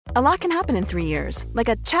A lot can happen in 3 years, like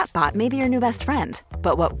a chatbot may be your new best friend.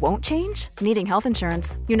 But what won't change? Needing health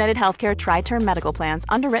insurance. United Healthcare Tri-Term Medical Plans,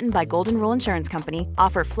 underwritten by Golden Rule Insurance Company,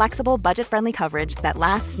 offer flexible, budget-friendly coverage that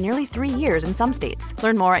lasts nearly 3 years in some states.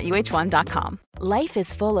 Learn more at uh1.com. Life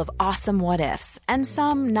is full of awesome what-ifs, and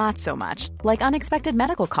some not so much, like unexpected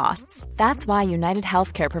medical costs. That's why United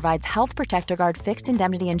Healthcare provides Health Protector Guard fixed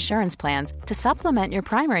indemnity insurance plans to supplement your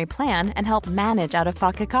primary plan and help manage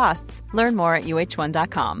out-of-pocket costs. Learn more at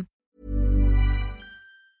uh1.com.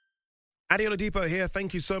 Adi Oladipo here.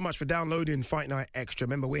 Thank you so much for downloading Fight Night Extra.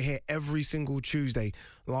 Remember, we're here every single Tuesday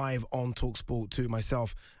live on TalkSport 2,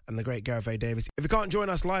 myself and the great Gareth A. Davis. If you can't join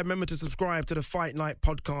us live, remember to subscribe to the Fight Night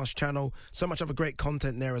podcast channel. So much other great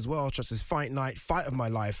content there as well, such as Fight Night, Fight of My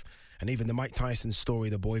Life, and even the Mike Tyson story,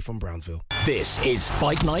 The Boy from Brownsville. This is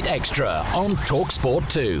Fight Night Extra on TalkSport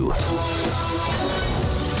 2.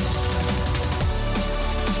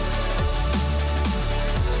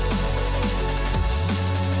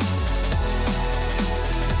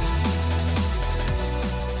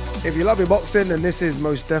 If you love your boxing, then this is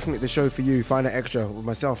most definitely the show for you. Find It Extra with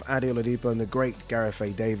myself, Adi Oladipo, and the great Gareth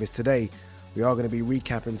A. Davis. Today, we are going to be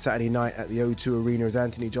recapping Saturday night at the O2 Arena as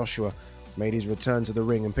Anthony Joshua made his return to the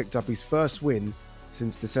ring and picked up his first win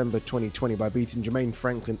since December 2020 by beating Jermaine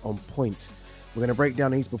Franklin on points. We're going to break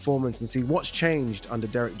down his performance and see what's changed under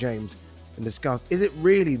Derek James and discuss, is it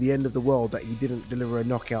really the end of the world that he didn't deliver a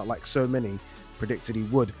knockout like so many predicted he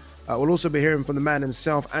would? We'll also be hearing from the man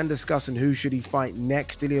himself and discussing who should he fight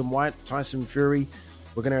next. Dillian Whyte, Tyson Fury.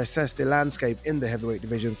 We're going to assess the landscape in the heavyweight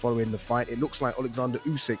division following the fight. It looks like Alexander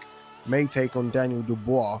Usyk may take on Daniel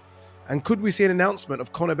Dubois. And could we see an announcement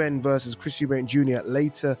of Conor Benn versus Chris Eubank Jr.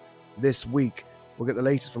 later this week? We'll get the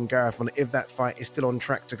latest from Gareth on if that fight is still on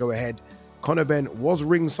track to go ahead. Conor Benn was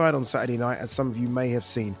ringside on Saturday night, as some of you may have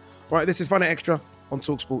seen. Right, this is Fight Night Extra on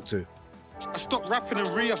TalkSport 2. I stopped rapping and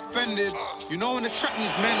re-offended. You know when the track needs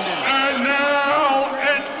mending. And now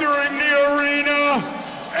entering the arena,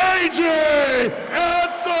 AJ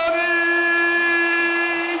Anthony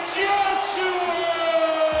Joshua!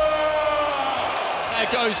 There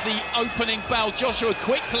goes the opening bell. Joshua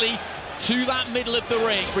quickly to that middle of the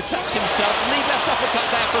ring. Protects himself. Lead left uppercut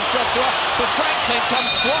there from Joshua. But Franklin comes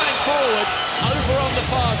flying forward over on the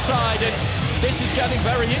far side. And this is getting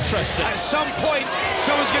very interesting. At some point,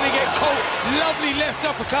 someone's going to get caught. Lovely left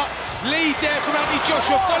uppercut. Lead there from Anthony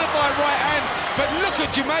Joshua, followed by a right hand. But look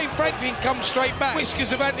at Jermaine Franklin come straight back.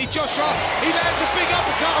 Whiskers of Anthony Joshua. He lands a big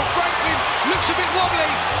uppercut on Franklin. Looks a bit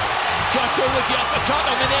wobbly. Joshua with the uppercut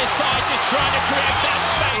on the near side, just trying to create that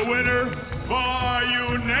space. The winner by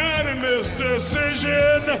unanimous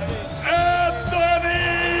decision, Anthony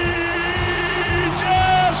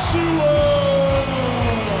Joshua!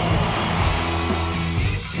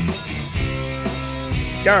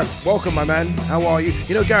 Gareth, welcome, my man. How are you?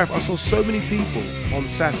 You know, Gareth, I saw so many people on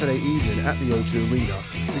Saturday evening at the O2 Arena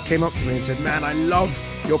who came up to me and said, man, I love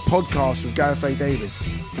your podcast with Gareth A. Davis.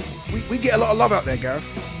 We get a lot of love out there, Gareth.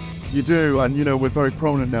 You do, and you know, we're very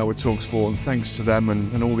prominent now with TalkSport, and thanks to them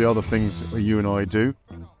and all the other things that you and I do.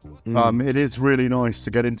 It is really nice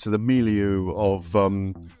to get into the milieu of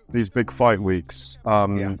these big fight weeks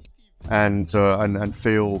and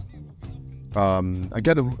feel and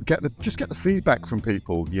get the feedback from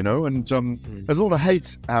people, you know. And there's a lot of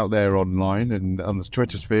hate out there online and on the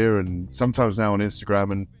Twitter sphere, and sometimes now on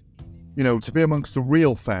Instagram. And you know, to be amongst the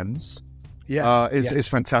real fans, is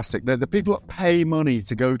fantastic. The people that pay money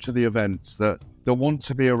to go to the events, that want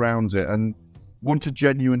to be around it and want a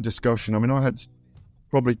genuine discussion. I mean, I had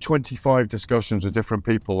probably 25 discussions with different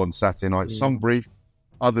people on Saturday night. Some brief,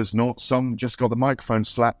 others not. Some just got the microphone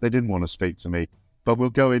slapped. They didn't want to speak to me. But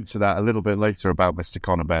we'll go into that a little bit later about Mr.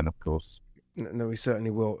 Conor Benn, of course. No, we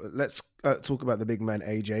certainly will. Let's talk about the big man,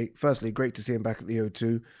 AJ. Firstly, great to see him back at the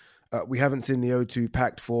O2. We haven't seen the O2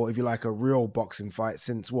 packed for, if you like, a real boxing fight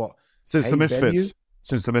since what? Since the Misfits.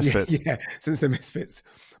 Since the Misfits. Yeah, since the Misfits.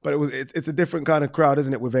 But it's a different kind of crowd,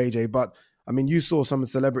 isn't it, with AJ? But, I mean, you saw some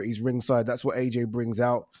celebrities ringside. That's what AJ brings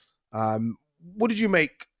out. What did you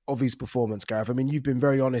make of his performance, Gareth? I mean, you've been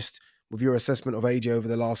very honest with your assessment of AJ over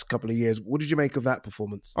the last couple of years. What did you make of that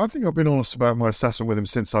performance? I think I've been honest about my assessment with him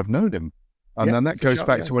since I've known him. And then that goes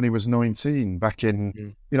back to when he was 19, back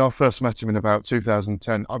in, you know, I first met him in about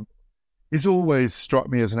 2010. He's always struck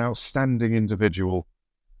me as an outstanding individual,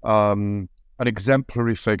 an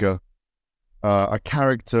exemplary figure, a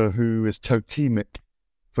character who is totemic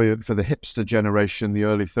for the hipster generation, the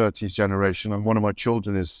early 30s generation. And one of my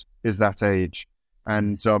children is that age.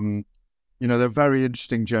 And, you know, they're a very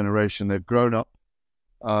interesting generation. They've grown up.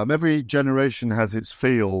 Every generation has its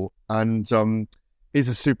feel, and he's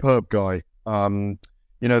a superb guy. You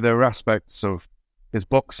know, there are aspects of his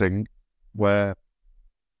boxing, where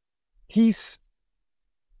he's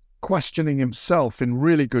questioning himself in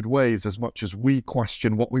really good ways as much as we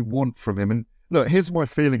question what we want from him. And look, here's my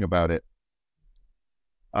feeling about it.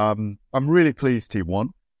 I'm really pleased he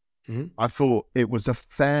won. Mm-hmm. I thought it was a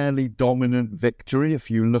fairly dominant victory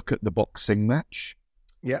if you look at the boxing match.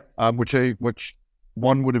 Yeah. Which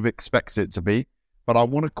one would have expected it to be. But I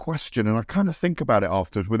want to question, and I kind of think about it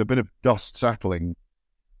afterwards with a bit of dust settling,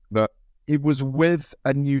 that he was with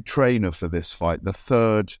a new trainer for this fight, the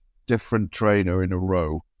third different trainer in a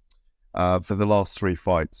row for the last 3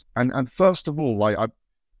 fights. And first of all,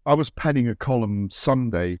 I was penning a column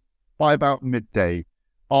Sunday by about midday,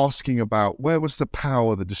 asking about where was the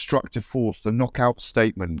power, the destructive force, the knockout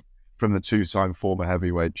statement from the two-time former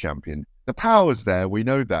heavyweight champion. The power's there, we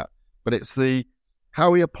know that, but it's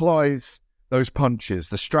how he applies those punches,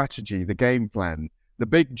 the strategy, the game plan, the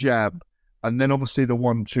big jab, and then obviously the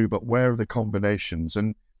 1-2, but where are the combinations?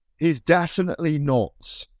 And he's definitely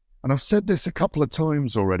not, and I've said this a couple of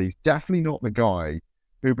times already, he's definitely not the guy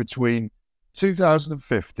who between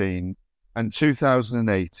 2015 and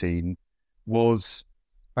 2018 was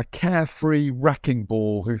a carefree wrecking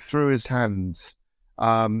ball who threw his hands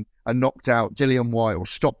and knocked out Dillian Whyte, or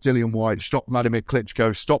stopped Dillian Whyte, stopped Vladimir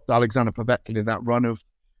Klitschko, stopped Alexander Povetkin in that run of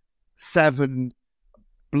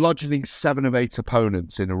bludgeoning 7 of 8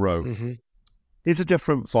 opponents in a row. Mm-hmm. He's a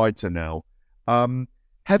different fighter now.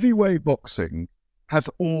 Heavyweight boxing has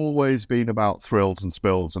always been about thrills and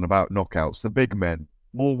spills and about knockouts. The big men,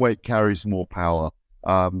 more weight carries more power,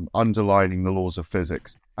 underlining the laws of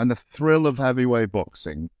physics. And the thrill of heavyweight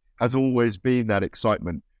boxing has always been that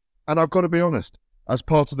excitement. And I've got to be honest, as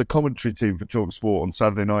part of the commentary team for TalkSport on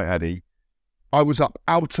Saturday night, Eddie, I was up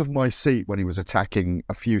out of my seat when he was attacking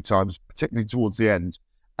a few times, particularly towards the end.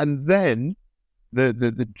 And then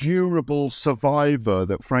the durable survivor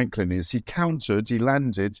that Franklin is, he countered, he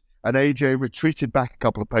landed, and AJ retreated back a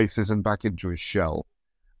couple of paces and back into his shell.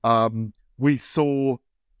 We saw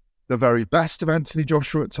the very best of Anthony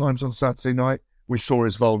Joshua at times on Saturday night. We saw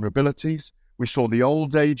his vulnerabilities. We saw the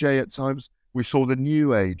old AJ at times. We saw the new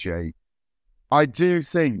AJ. I do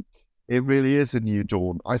think it really is a new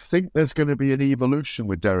dawn. I think there's going to be an evolution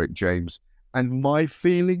with Derek James. And my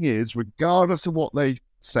feeling is, regardless of what they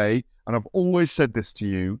say, and I've always said this to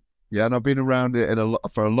you, and I've been around it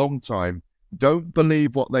for a long time, don't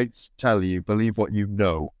believe what they tell you, believe what you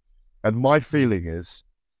know. And my feeling is,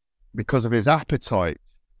 because of his appetite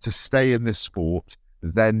to stay in this sport,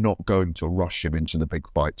 they're not going to rush him into the big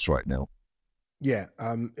fights right now. Yeah,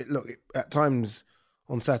 at times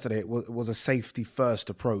on Saturday, it was a safety-first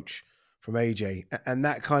approach from AJ. And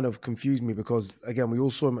that kind of confused me because, again, we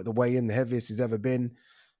all saw him at the weigh-in, the heaviest he's ever been.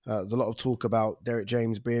 There's a lot of talk about Derek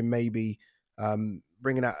James being maybe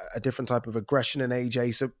bringing out a different type of aggression in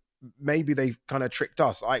AJ. So maybe they kind of tricked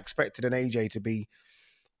us. I expected an AJ to be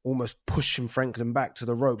almost pushing Franklin back to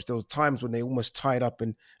the ropes. There was times when they almost tied up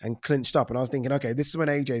and clinched up. And I was thinking, okay, this is when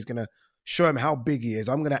AJ is going to show him how big he is.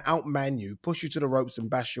 I'm going to outman you, push you to the ropes and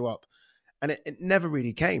bash you up. And it never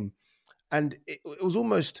really came. And it was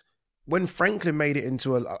almost when Franklin made it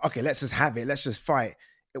into okay, let's just have it. Let's just fight.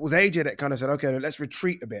 It was AJ that kind of said, okay, let's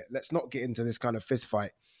retreat a bit. Let's not get into this kind of fist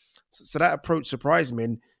fight. So that approach surprised me.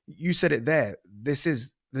 And you said it there. This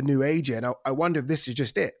is the new AJ. And I wonder if this is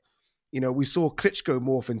just it. You know, we saw Klitschko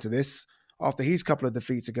morph into this after his couple of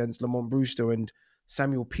defeats against Lamont Brewster and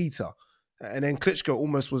Samuel Peter. And then Klitschko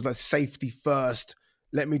almost was like safety first.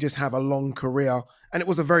 Let me just have a long career. And it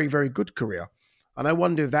was a very, very good career. And I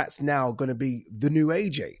wonder if that's now going to be the new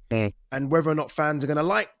AJ and whether or not fans are going to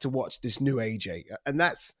like to watch this new AJ. And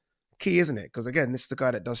that's key, isn't it? Because again, this is the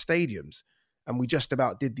guy that does stadiums and we just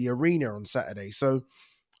about did the arena on Saturday. So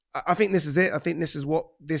I think this is it. I think this is what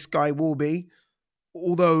this guy will be.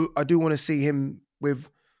 Although I do want to see him with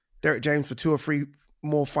Derek James for 2 or 3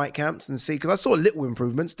 more fight camps and see, because I saw little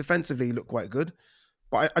improvements. Defensively, he looked quite good.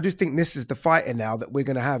 But I just think this is the fighter now that we're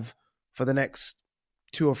going to have for the next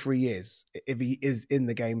 2 or 3 years. If he is in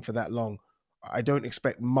the game for that long, I don't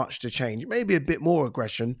expect much to change. Maybe a bit more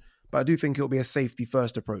aggression, but I do think it'll be a safety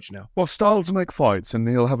first approach now. Well, styles make fights and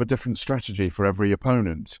he'll have a different strategy for every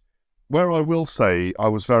opponent. Where I will say I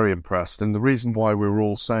was very impressed, and the reason why we were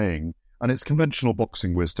all saying, and it's conventional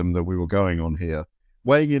boxing wisdom that we were going on here,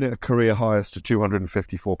 weighing in at a career highest of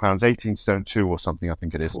 254 pounds, 18 stone 2 or something, I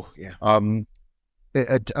think it is. Oh, yeah. It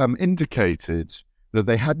had indicated that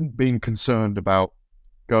they hadn't been concerned about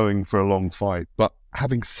going for a long fight. But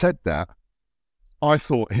having said that, I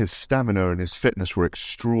thought his stamina and his fitness were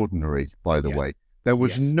extraordinary, by the way. There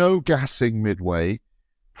was no gassing midway.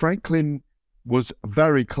 Franklin was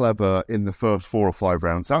very clever in the first 4 or 5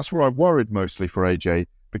 rounds. That's where I worried mostly for AJ,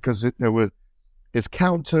 because there were His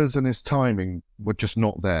counters and his timing were just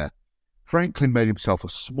not there. Franklin made himself a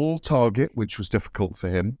small target, which was difficult for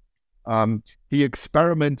him. He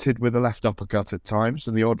experimented with a left uppercut at times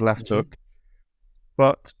and the odd left hook.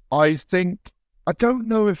 But I don't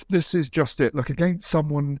know if this is just it. Look, against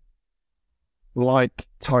someone like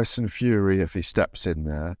Tyson Fury, if he steps in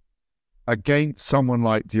there, against someone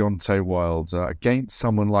like Deontay Wilder, against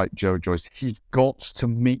someone like Joe Joyce, he's got to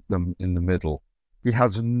meet them in the middle. He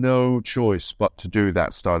has no choice but to do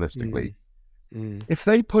that stylistically. If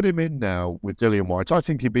they put him in now with Dillian Whyte, I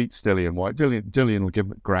think he beats Dillian Whyte. Dillian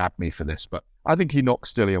will grab me for this, but I think he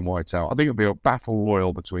knocks Dillian Whyte out. I think it'll be a battle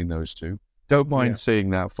royal between those two. Don't mind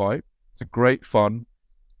seeing that fight. It's a great fun.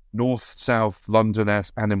 North-South London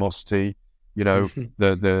animosity. You know,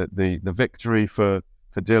 the victory for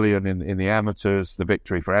Dillian in the amateurs, the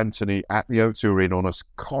victory for Anthony at the O2 Arena on a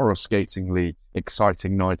coruscatingly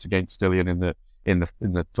exciting night against Dillian in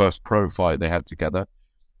the first pro fight they had together.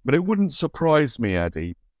 But it wouldn't surprise me,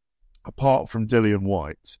 Eddie, apart from Dillian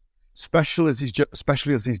Whyte, especially as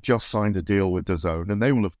he's just signed a deal with DAZN, and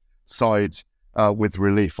they will have sighed with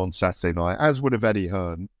relief on Saturday night, as would have Eddie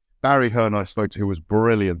Hearn. Barry Hearn I spoke to, who was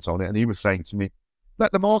brilliant on it, and he was saying to me,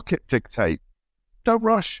 let the market dictate. Don't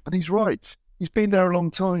rush. And he's right. He's been there a long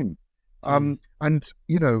time. And,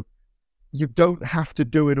 you know, you don't have to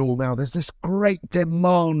do it all now. There's this great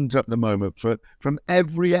demand at the moment from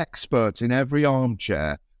every expert in every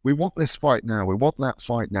armchair. We want this fight now. We want that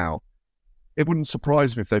fight now. It wouldn't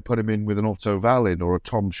surprise me if they put him in with an Otto Wallin or a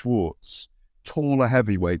Tom Schwartz, taller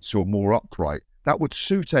heavyweights who are more upright. That would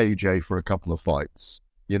suit AJ for a couple of fights,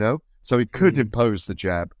 you know? So he could impose the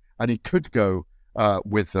jab and he could go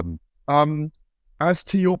with them. As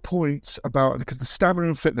to your point about, because the stamina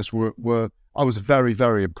and fitness were I was very,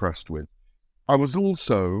 very impressed with. I was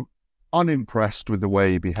also unimpressed with the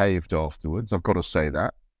way he behaved afterwards. I've got to say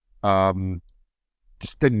that.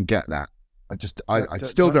 Just didn't get that. I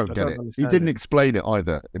still don't get it. He didn't explain it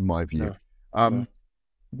either, in my view. No.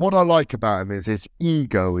 What I like about him is his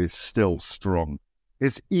ego is still strong.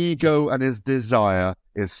 His ego and his desire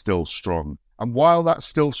is still strong. And while that's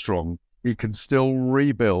still strong, he can still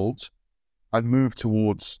rebuild and move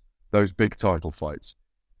towards those big title fights.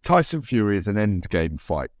 Tyson Fury is an endgame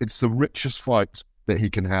fight. It's the richest fight that he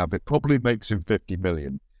can have. It probably makes him 50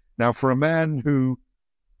 million. Now, for a man who,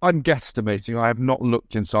 I'm guesstimating, I have not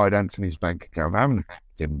looked inside Anthony's bank account. I haven't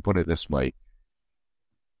hacked him, put it this way.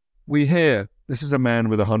 We hear this is a man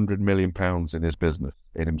with £100 million in his business,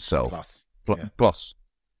 in himself. Plus.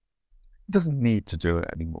 He doesn't need to do it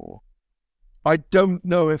anymore. I don't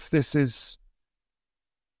know if this is...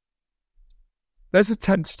 There's a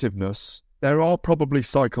tentativeness. There are probably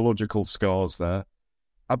psychological scars there.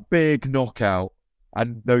 A big knockout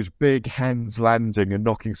and those big hands landing and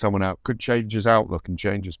knocking someone out could change his outlook and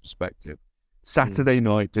change his perspective. Saturday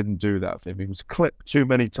night didn't do that for him. He was clipped too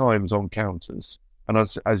many times on counters. And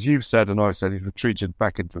as you've said and I said, he's retreated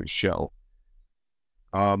back into his shell.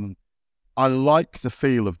 I like the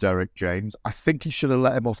feel of Derek James. I think he should have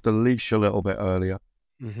let him off the leash a little bit earlier.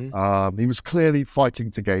 He was clearly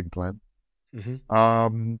fighting to game plan.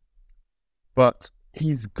 But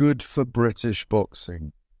he's good for British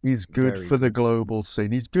boxing. He's good for the global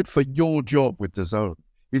scene. He's good for your job with DAZN.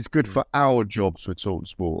 He's good for our jobs with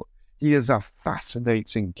TalkSport. He is a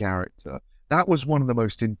fascinating character. That was one of the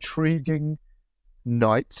most intriguing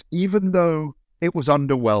nights, even though it was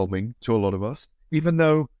underwhelming to a lot of us, even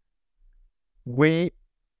though you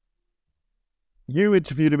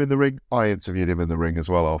interviewed him in the ring, I interviewed him in the ring as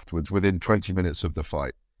well afterwards, within 20 minutes of the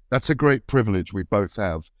fight. That's a great privilege we both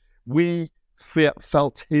have. We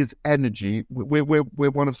felt his energy. We're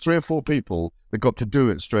one of 3 or 4 people that got to do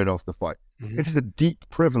it straight after the fight. It is a deep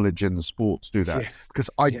privilege in the sport to do that,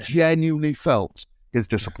 because I genuinely felt his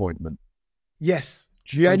disappointment. Yes.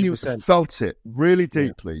 Genuinely felt it really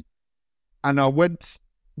deeply. And I went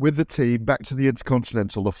with the team back to the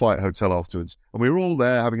Intercontinental, the fight hotel afterwards, and we were all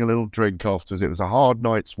there having a little drink afterwards. It was a hard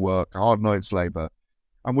night's work, a hard night's labour,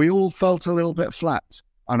 and we all felt a little bit flat,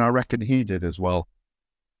 and I reckon he did as well.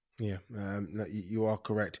 Yeah, no, you are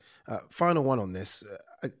correct. Final one on this.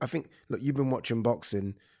 I think, look, you've been watching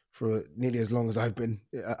boxing for nearly as long as I've been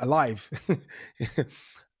alive.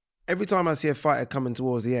 Every time I see a fighter coming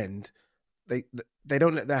towards the end, they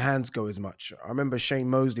don't let their hands go as much. I remember Shane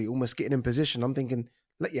Mosley almost getting in position. I'm thinking,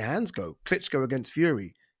 let your hands go. Klitschko against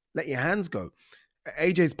Fury, let your hands go.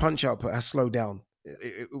 AJ's punch output has slowed down.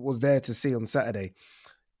 It was there to see on Saturday.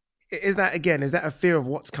 Is that a fear of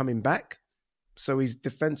what's coming back? So he's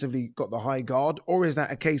defensively got the high guard, or is that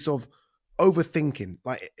a case of overthinking?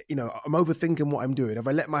 Like, you know, I'm overthinking what I'm doing. If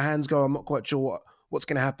I let my hands go, I'm not quite sure what's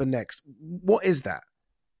going to happen next. What is that?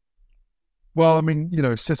 Well, I mean,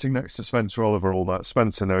 sitting next to Spencer Oliver all that,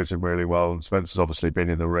 Spencer knows him really well, and Spencer's obviously been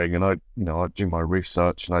in the ring, and I do my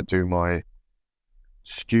research and I do my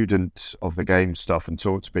student of the game stuff and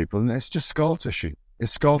talk to people, and it's just scar tissue.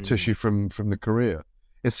 It's scar tissue from the career.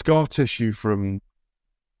 It's scar tissue from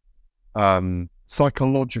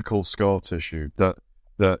psychological scar tissue that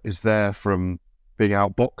is there from being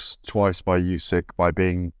outboxed twice by Usyk, by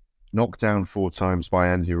being knocked down 4 times by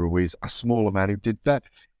Andy Ruiz, a smaller man who did that.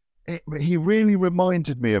 He really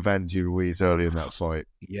reminded me of Andy Ruiz earlier in that fight.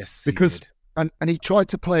 Yes, because he did. And he tried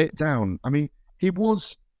to play it down. I mean, he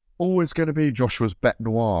was always going to be Joshua's bête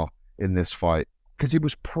noire in this fight because he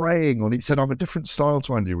was preying on. He said, "I'm a different style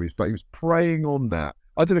to Andy Ruiz," but he was preying on that.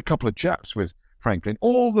 I did a couple of chats with Franklin.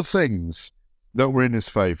 All the things that were in his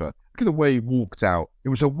favour. Look at the way he walked out. It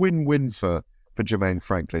was a win-win for Jermaine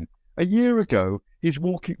Franklin. A year ago, he's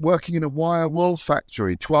working in a wire wool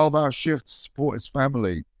factory, 12-hour shifts to support his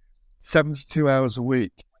family. 72 hours a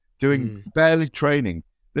week, doing barely training.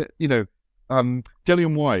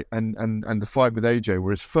 Dillian Whyte and the fight with AJ were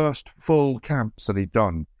his first full camps that he'd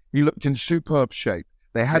done. He looked in superb shape.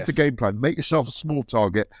 They had the game plan, make yourself a small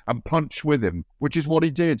target and punch with him, which is what he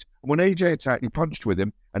did. When AJ attacked, he punched with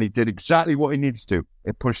him, and he did exactly what he needed to do.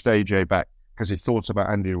 It pushed AJ back because he thought about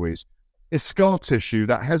Andy Ruiz. It's scar tissue.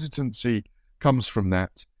 That hesitancy comes from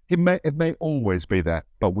that. It may always be that,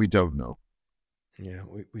 but we don't know. Yeah,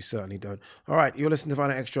 we certainly don't. All right, you're listening to Fight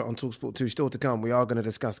Night Extra on TalkSport 2. Still to come, we are going to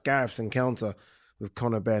discuss Gareth's encounter with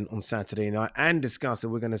Conor Benn on Saturday night and discuss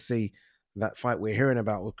if we're going to see that fight we're hearing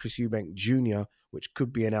about with Chris Eubank Jr., which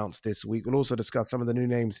could be announced this week. We'll also discuss some of the new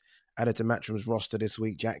names added to Matchroom's roster this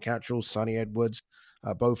week. Jack Catterall, Sonny Edwards,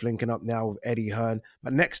 both linking up now with Eddie Hearn.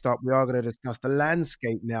 But next up, we are going to discuss the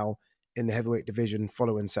landscape now in the heavyweight division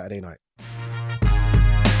following Saturday night.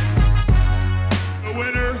 The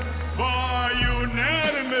winner by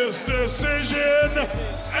unanimous decision,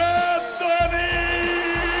 Anthony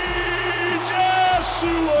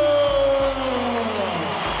Joshua.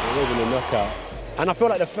 It wasn't a knockout. And I feel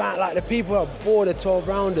like the people are bored of 12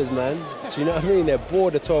 rounders, man. Do you know what I mean? They're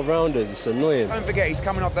bored of 12 rounders. It's annoying. Don't forget, he's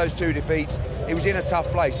coming off those 2 defeats. He was in a tough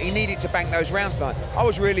place. He needed to bank those rounds tonight. I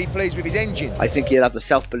was really pleased with his engine. I think he'll have the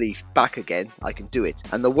self-belief back again. I can do it.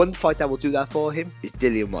 And the one fight that will do that for him is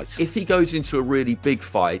Dillian Whyte. If he goes into a really big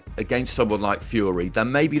fight against someone like Fury,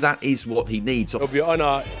 then maybe that is what he needs. It'll be an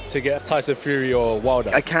honour to get Tyson Fury or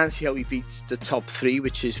Wilder. I can't see how he beats the top 3,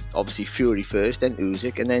 which is obviously Fury first, then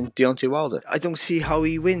Usyk, and then Deontay Wilder. I don't see how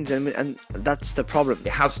he wins, and that's the problem.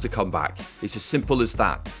 It has to come back. It's as simple as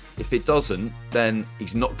that. If it doesn't, then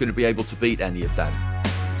he's not going to be able to beat any of them.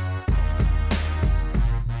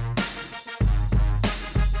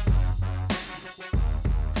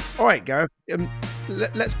 All right, Gareth,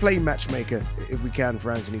 let's play matchmaker if we can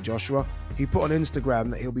for Anthony Joshua. He put on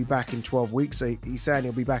Instagram that he'll be back in 12 weeks. So he's saying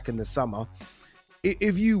he'll be back in the summer.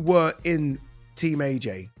 If you were in Team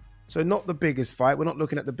AJ, so not the biggest fight, we're not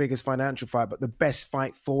looking at the biggest financial fight, but the best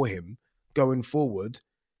fight for him going forward,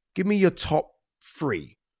 give me your top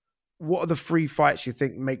 3. What are the 3 fights you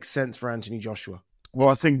think make sense for Anthony Joshua? Well,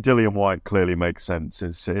 I think Dillian Whyte clearly makes sense.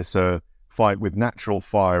 It's a fight with natural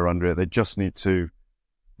fire under it. They just need to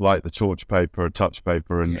light the torch paper, touch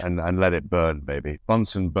paper, and let it burn, baby.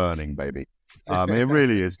 Bunsen burning, baby. It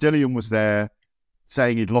really is. Dillian was there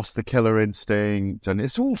saying he'd lost the killer instinct, and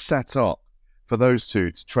it's all set up for those two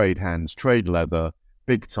to trade hands, trade leather,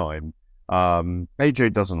 big time.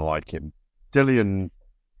 AJ doesn't like him. Dillian,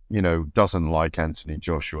 doesn't like Anthony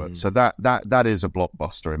Joshua. So that is a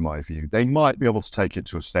blockbuster in my view. They might be able to take it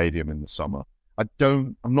to a stadium in the summer.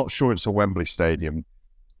 I'm not sure it's a Wembley Stadium,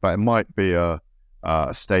 but it might be a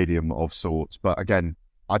stadium of sorts. But again,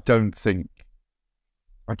 I don't think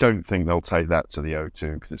they'll take that to the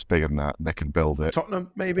O2 because it's bigger than that. They can build it.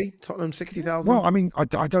 Tottenham, maybe? Tottenham, 60,000? Well, I mean, I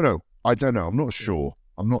don't know. I'm not sure.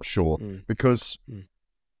 Because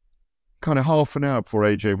kind of half an hour before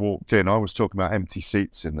AJ walked in, I was talking about empty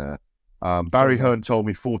seats in there. Barry Hearn told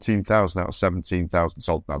me 14,000 out of 17,000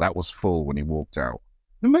 sold. Now, that was full when he walked out.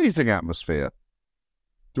 Amazing atmosphere.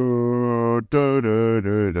 Love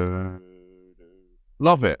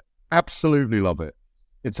it. Absolutely love it.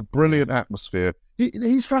 It's a brilliant atmosphere.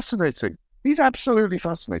 He's fascinating. He's absolutely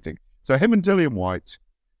fascinating. So him and Dillian Whyte,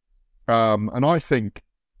 and I think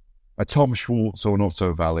a Tom Schwartz or an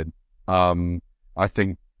Otto Wallin, I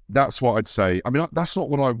think that's what I'd say. I mean, that's not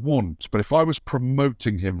what I want, but if I was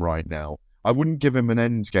promoting him right now, I wouldn't give him an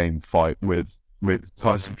endgame fight with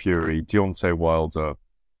Tyson Fury, Deontay Wilder,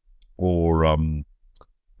 or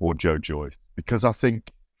Joe Joyce, because I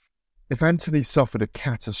think if Anthony suffered a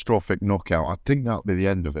catastrophic knockout, I think that would be the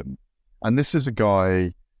end of him. And this is a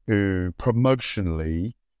guy who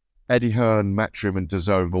promotionally, Eddie Hearn, Matchroom, and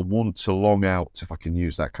DAZN will want to long out, if I can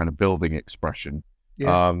use that kind of building expression,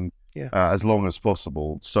 as long as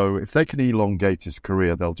possible. So if they can elongate his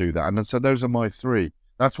career, they'll do that. And so those are my three.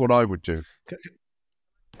 That's what I would do.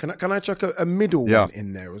 Can I chuck a middle one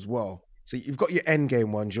in there as well? So you've got your end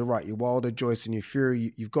game ones. You're right. Your Wilder, Joyce, and your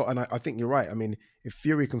Fury. You've got, and I think you're right. I mean, if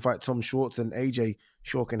Fury can fight Tom Schwartz and AJ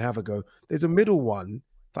sure can have a go. There's a middle one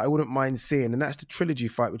that I wouldn't mind seeing, and that's the trilogy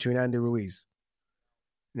fight between Andy Ruiz.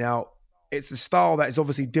 Now, it's a style that is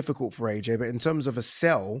obviously difficult for AJ, but in terms of a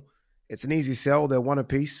sell, it's an easy sell. They're one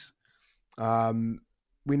apiece.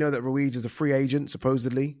 We know that Ruiz is a free agent,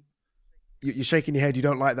 supposedly. You're shaking your head. You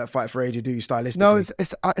don't like that fight for AJ, do you? Stylistically, no,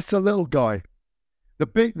 it's a little guy.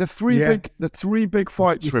 The three big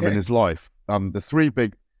fights for him in his life. The three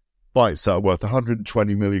big fights that are worth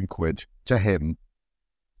 120 million quid to him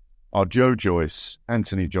are Joe Joyce,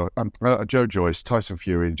 Joe Joyce, Tyson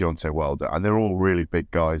Fury, and Deontay Wilder, and they're all really big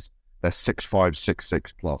guys. They're 6'5",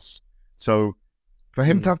 6'6" plus. So for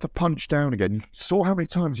him to have to punch down again, you saw how many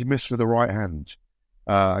times he missed with the right hand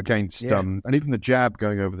against, and even the jab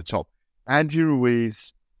going over the top. Andy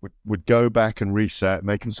Ruiz would go back and reset,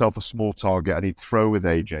 make himself a small target, and he'd throw with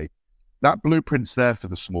AJ. That blueprint's there for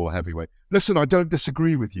the small heavyweight. Listen, I don't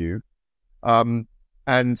disagree with you. And,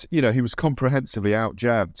 he was comprehensively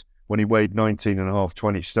out-jabbed when he weighed 19.5,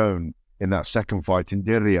 20 stone in that second fight in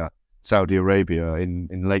Diriyah, Saudi Arabia in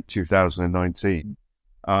late 2019.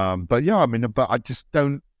 But I just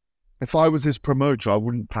don't... If I was his promoter, I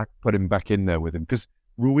wouldn't put him back in there with him, because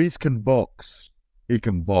Ruiz can box. He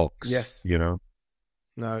can box. Yes.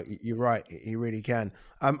 No, you're right. He really can.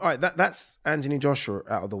 All right, that's Anthony Joshua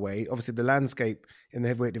out of the way. Obviously, the landscape in the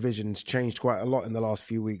heavyweight division's changed quite a lot in the last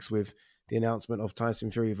few weeks with the announcement of Tyson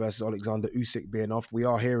Fury versus Alexander Usyk being off. We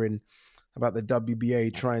are hearing about the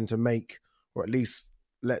WBA trying to make, or at least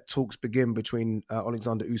let talks begin between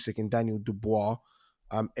Alexander Usyk and Daniel Dubois.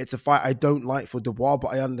 It's a fight I don't like for Dubois,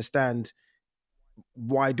 but I understand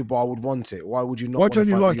why Dubois would want it. Why would you not? Why don't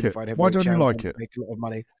you like it? Why don't you like it? Make a lot of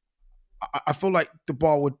money. I feel like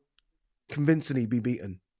Dubois would convincingly be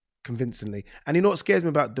beaten. Convincingly. And you know what scares me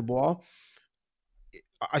about Dubois?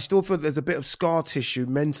 I still feel there's a bit of scar tissue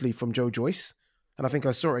mentally from Joe Joyce. And I think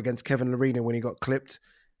I saw it against Kevin Lerena when he got clipped.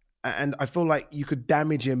 And I feel like you could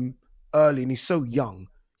damage him early, and he's so young.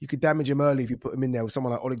 You could damage him early if you put him in there with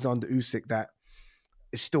someone like Alexander Usyk that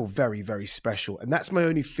is still very, very special. And that's my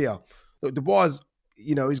only fear. Look, Dubois,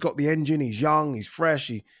 he's got the engine, he's young, he's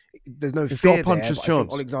fresh, there's no fear got a puncher's there.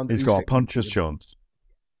 Chance. He's got a puncher's chance.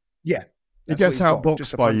 Yeah. He gets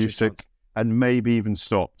outboxed by Usyk and maybe even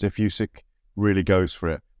stopped if Usyk really goes for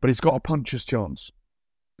it. But he's got a puncher's chance.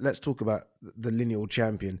 Let's talk about the lineal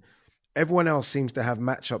champion. Everyone else seems to have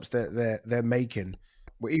matchups that they're making.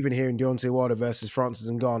 We're even hearing Deontay Wilder versus Francis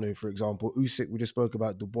Ngannou, for example. Usyk, we just spoke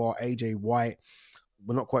about Dubois, AJ White.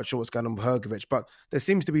 We're not quite sure what's going on with Hrgovic, but there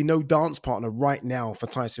seems to be no dance partner right now for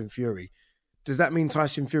Tyson Fury. Does that mean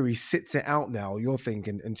Tyson Fury sits it out now, you're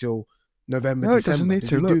thinking, until November, No, December? it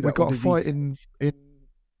doesn't need to. Look, we've got a fight in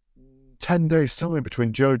 10 days' time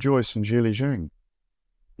between Joe Joyce and Zhilei Zhang.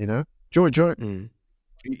 Joe.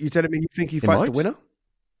 You telling me you think he fights the winner?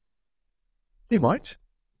 He might.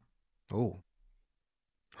 Oh.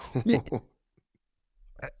 Yeah.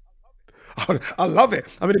 I love it.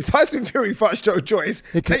 I mean, if Tyson Fury fights Joe Joyce,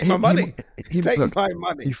 take my money. Take my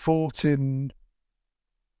money. He fought in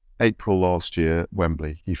April last year,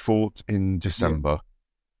 Wembley. He fought in December.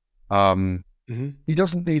 Yeah. He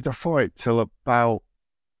doesn't need a fight till about,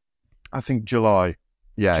 I think, July.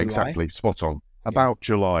 Yeah, July? Exactly. Spot on. About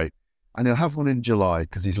July. And he'll have one in July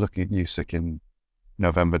because he's looking at Usyk in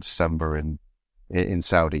November, December in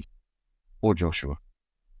Saudi. Or Joshua,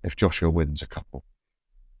 if Joshua wins a couple.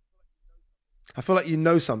 I feel like you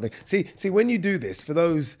know something. See, when you do this, for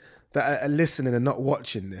those that are listening and not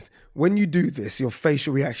watching this, when you do this, your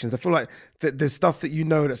facial reactions, I feel like there's stuff that you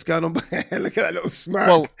know that's going on. Look at that little smirk.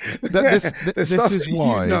 Well,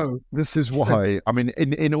 this is why. I mean,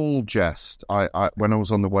 in all jest, I when I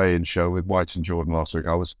was on the weigh-in show with White and Jordan last week,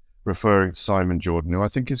 I was referring to Simon Jordan, who I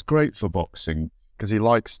think is great for boxing because he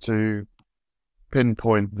likes to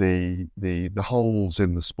pinpoint the holes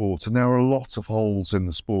in the sport, and there are a lot of holes in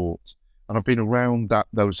the sport. And I've been around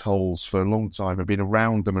those holes for a long time. I've been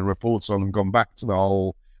around them and reports on them, gone back to the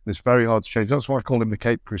hole. And it's very hard to change. That's why I called him the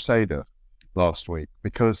Cape Crusader last week,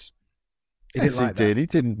 because he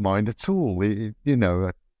didn't mind at all.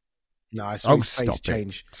 No, I saw his face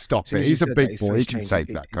change. Stop it. He's a big boy. He can take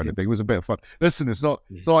that kind of thing. It was a bit of fun. Listen, it's not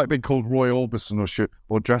like being called Roy Orbison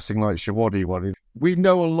or dressing like Shawadi. We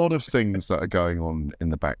know a lot of things that are going on in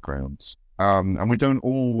the backgrounds. And we don't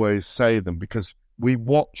always say them because we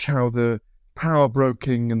watch how the power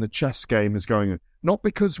broking and the chess game is going on. Not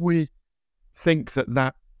because we think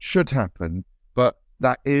that should happen, but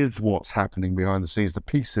that is what's happening behind the scenes. The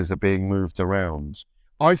pieces are being moved around.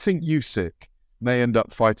 I think Usyk may end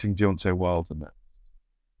up fighting Deontay Wilder next,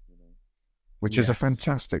 which is a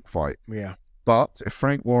fantastic fight. Yeah. But if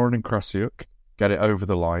Frank Warren and Krasiuk get it over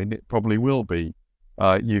the line, it probably will be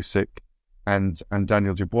Usyk and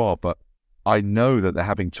Daniel Dubois. But I know that they're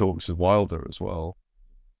having talks with Wilder as well.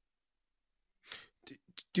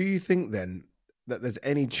 Do you think then that there's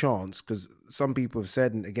any chance, because some people have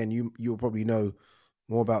said, and again, you'll probably know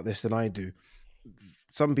more about this than I do,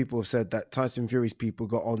 some people have said that Tyson Fury's people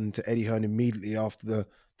got on to Eddie Hearn immediately after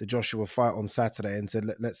the Joshua fight on Saturday and said,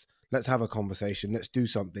 let's have a conversation, let's do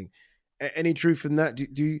something. Any truth in that?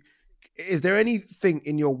 Is there anything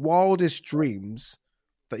in your wildest dreams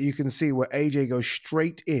that you can see where AJ goes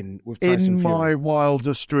straight in with Tyson Fury? In my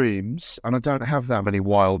wildest dreams, and I don't have that many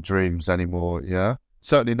wild dreams anymore, yeah?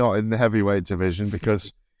 Certainly not in the heavyweight division,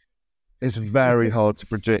 because it's very hard to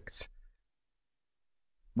predict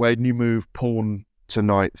when you move pawn to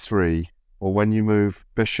knight 3 or when you move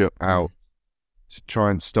bishop out to try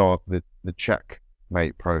and start the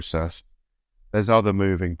checkmate process. There's other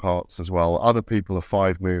moving parts as well. Other people are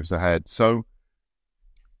 5 moves ahead. So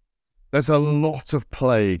there's a lot of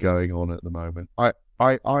play going on at the moment. I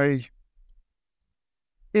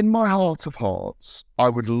in my heart of hearts, I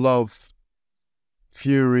would love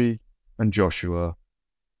Fury and Joshua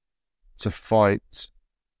to fight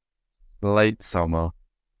late summer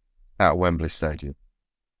at Wembley Stadium.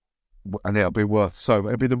 And it'll be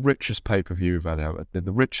it'll be the richest pay-per-view we've had ever,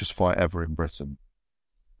 the richest fight ever in Britain.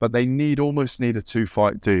 But they almost need a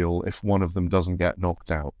 2-fight deal if one of them doesn't get knocked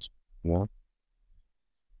out. What?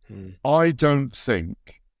 I don't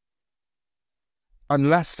think,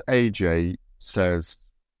 unless AJ says,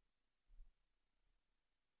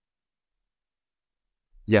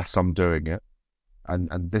 yes, I'm doing it,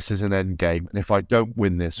 and this is an end game, and if I don't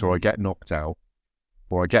win this, or I get knocked out,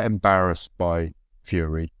 or I get embarrassed by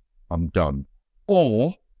Fury, I'm done.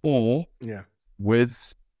 Or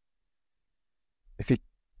if he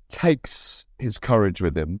takes his courage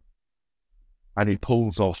with him and he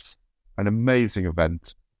pulls off an amazing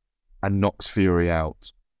event and knocks Fury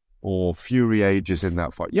out, or Fury ages in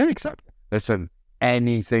that fight. Yeah, exactly. Listen,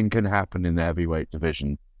 anything can happen in the heavyweight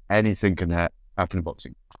division. Anything can happen in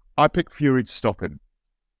boxing. I pick Fury to stop him.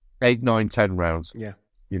 8, 9, 10 rounds. Yeah.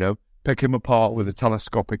 Pick him apart with a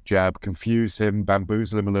telescopic jab, confuse him,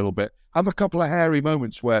 bamboozle him a little bit. Have a couple of hairy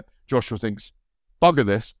moments where Joshua thinks, bugger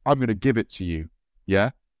this, I'm going to give it to you. Yeah?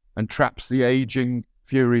 And traps the aging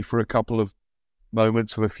Fury for a couple of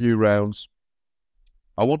moments with a few rounds.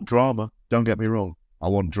 I want drama. Don't get me wrong. I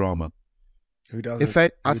want drama. Who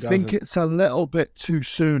doesn't? I think it's a little bit too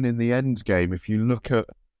soon in the end game if you look at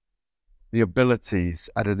the abilities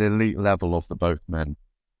at an elite level of the both men.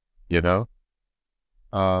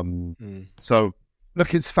 So,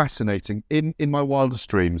 look, it's fascinating. In my wildest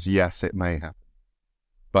dreams, yes, it may happen.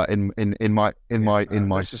 But in my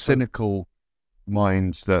cynical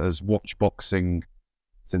mind that has watched boxing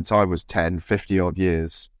since I was 10, 50 odd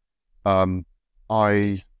years,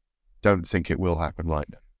 I don't think it will happen right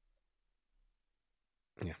now.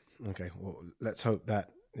 Yeah. Okay. Well, let's hope that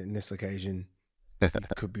in this occasion,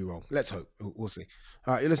 could be wrong. Let's hope. We'll see.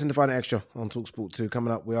 All right, you're listening to Fight Night Extra on TalkSport 2.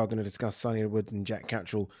 Coming up, we are going to discuss Sonny Edwards and Jack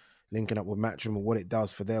Catterall linking up with Matchroom and what it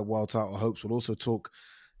does for their world title hopes. We'll also talk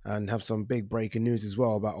and have some big breaking news as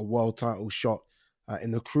well about a world title shot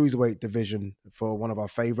in the cruiserweight division for one of our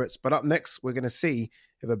favourites. But up next, we're going to see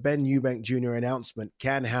if a Ben Eubank Jr. announcement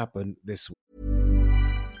can happen this week.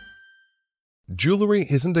 Jewelry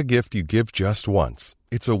isn't a gift you give just once.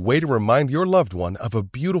 It's a way to remind your loved one of a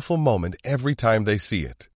beautiful moment every time they see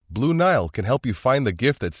it. Blue Nile can help you find the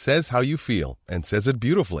gift that says how you feel and says it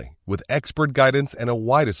beautifully, with expert guidance and a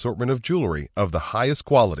wide assortment of jewelry of the highest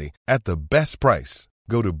quality at the best price.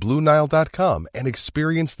 Go to BlueNile.com and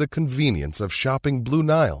experience the convenience of shopping Blue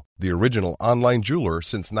Nile, the original online jeweler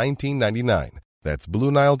since 1999. That's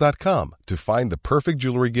BlueNile.com to find the perfect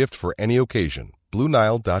jewelry gift for any occasion.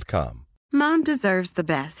 BlueNile.com. Mom deserves the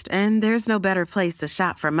best, and there's no better place to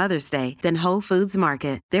shop for Mother's Day than Whole Foods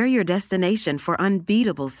Market. They're your destination for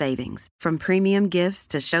unbeatable savings, from premium gifts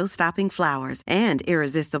to show-stopping flowers and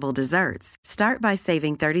irresistible desserts. Start by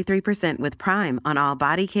saving 33% with Prime on all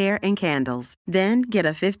body care and candles. Then get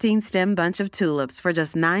a 15-stem bunch of tulips for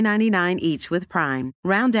just $9.99 each with Prime.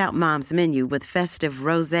 Round out Mom's menu with festive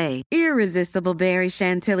rosé, irresistible berry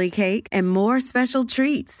chantilly cake, and more special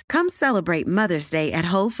treats. Come celebrate Mother's Day at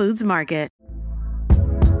Whole Foods Market.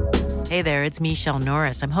 Hey there, it's Michelle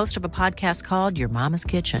Norris. I'm host of a podcast called Your Mama's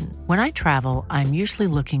Kitchen. When I travel, I'm usually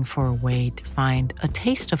looking for a way to find a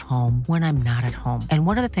taste of home when I'm not at home. And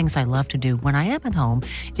one of the things I love to do when I am at home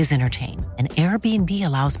is entertain. And Airbnb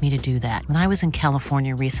allows me to do that. When I was in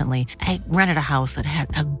California recently, I rented a house that had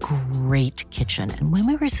a great kitchen. And when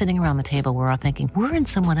we were sitting around the table, we're all thinking, we're in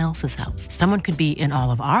someone else's house. Someone could be in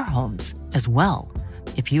all of our homes as well.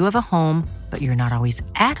 If you have a home, but you're not always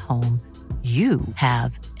at home, you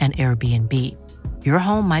have an Airbnb. Your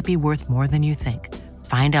home might be worth more than you think.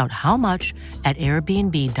 Find out how much at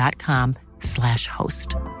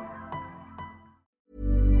airbnb.com/host.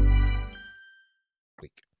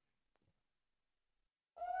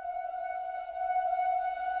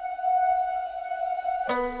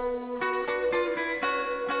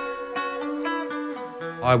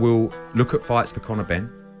 I will look at fights for Conor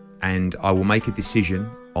Benn, and I will make a decision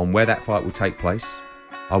on where that fight will take place.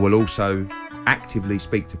 I will also actively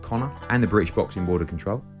speak to Conor and the British Boxing Board of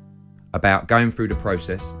Control about going through the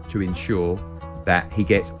process to ensure that he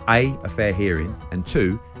gets A, a fair hearing, and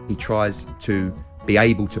 2, he tries to be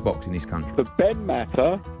able to box in this country. The Ben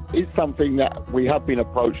matter is something that we have been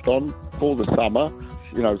approached on for the summer,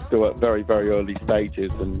 still at very, very early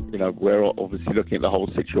stages. And, we're obviously looking at the whole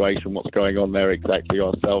situation, what's going on there exactly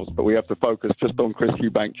ourselves. But we have to focus just on Chris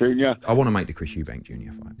Eubank Jr. I want to make the Chris Eubank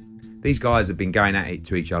Jr. fight. These guys have been going at it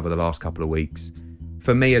to each other the last couple of weeks.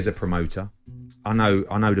 For me as a promoter, I know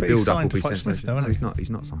the build-up will be sensational. He's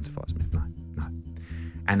not signed to fight Smith, no.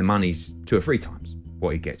 And the money's 2 or 3 times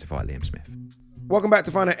what he'd get to fight Liam Smith. Welcome back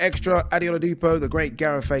to Fight Night Extra. Adi Oladipo, the great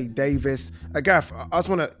Gareth A. Davis. Gareth, I just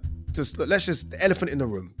want to let's just the elephant in the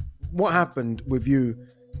room. What happened with you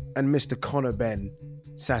and Mr. Conor Benn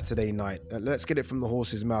Saturday night? Let's get it from the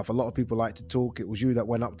horse's mouth. A lot of people like to talk. It was you that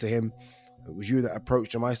went up to him. It was you that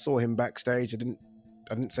approached him. I saw him backstage. I didn't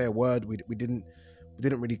say a word. We didn't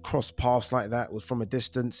really cross paths like that. It was from a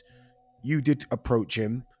distance. You did approach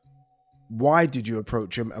him. Why did you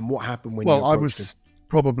approach him, and what happened when you approached him?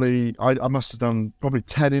 I must have done probably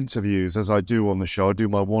 10 interviews, as I do on the show. I do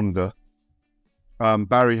my Wander.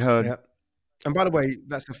 Barry Hearn. Yeah. And by the way,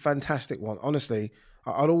 that's a fantastic one. Honestly,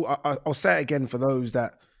 I'll say it again for those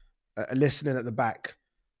that are listening at the back.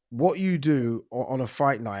 What you do on a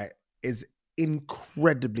fight night is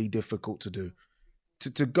incredibly difficult to do.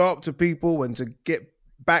 To go up to people and to get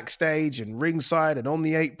backstage and ringside and on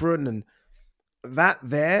the apron, and that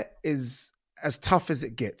there is as tough as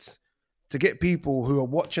it gets. To get people who are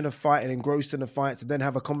watching a fight and engrossed in a fight to then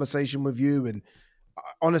have a conversation with you. And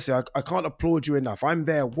honestly, I can't applaud you enough. I'm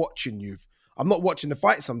there watching you. I'm not watching the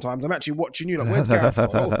fight sometimes. I'm actually watching you. Like, where's Gareth?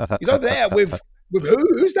 Oh, he's over there with who?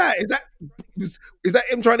 Who's that? Is that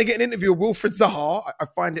him trying to get an interview with Wilfred Zaha? I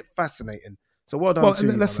find it fascinating. So well done to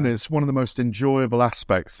you. Listen, it's one of the most enjoyable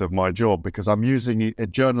aspects of my job because I'm using a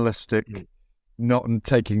journalistic, not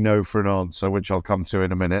taking no for an answer, which I'll come to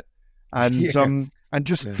in a minute. And and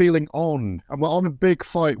just feeling on. And we're on a big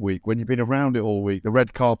fight week when you've been around it all week. The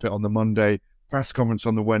red carpet on the Monday, press conference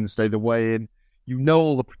on the Wednesday, the weigh-in. You know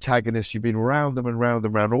all the protagonists. You've been around them and around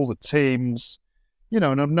them, around all the teams. And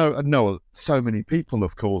I know so many people,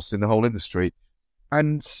 of course, in the whole industry.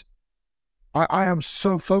 And I am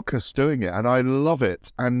so focused doing it, and I love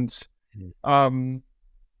it. And, going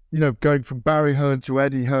from Barry Hearn to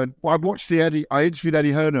Eddie Hearn. Well, I interviewed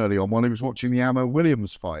Eddie Hearn early on while he was watching the Ammo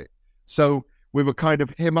Williams fight. So we were kind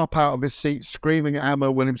of him up out of his seat, screaming at Ammo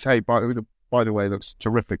Williams, hey, by the way, looks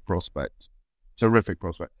terrific prospect. Yeah,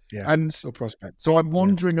 and still prospect. So I'm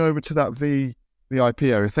wandering over to that VIP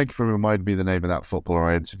area. Thank you for reminding me the name of that footballer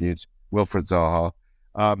I interviewed, Wilfred Zaha.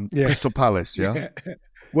 Crystal Palace, yeah?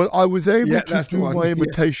 Well, I was able to do my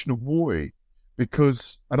imitation of Woy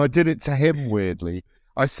because, and I did it to him weirdly.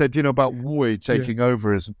 I said, about Woy taking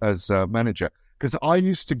over as manager. Because I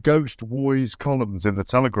used to ghost Woy's columns in the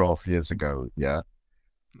Telegraph years ago, yeah?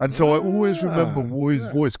 And so I always remember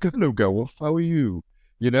Woy's voice. Hello, Gareth, how are you?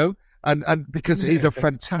 And because he's a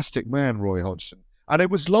fantastic man, Roy Hodgson. And it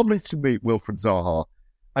was lovely to meet Wilfred Zaha.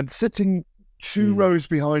 And sitting 2 rows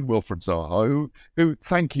behind Wilfred Zaha, who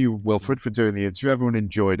thank you, Wilfred, for doing the interview. Everyone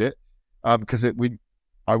enjoyed it. Because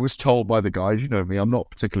I was told by the guys, you know me, I'm not a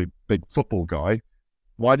particularly big football guy.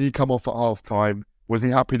 Why did he come off at half-time? Was he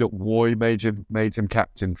happy that Woy made him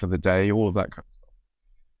captain for the day? All of that kind of stuff.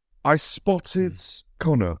 I spotted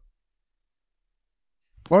Conor.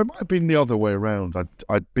 Well, it might have been the other way around.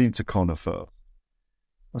 I'd been to Conor first.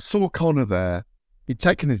 I saw Conor there. He'd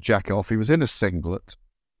taken his jacket off. He was in a singlet.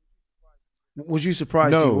 Was you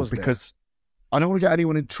surprised he was there? No, because I don't want to get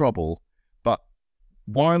anyone in trouble, but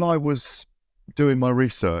while I was doing my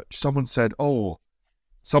research, someone said,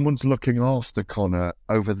 someone's looking after Conor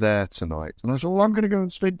over there tonight. And I said, well, I'm going to go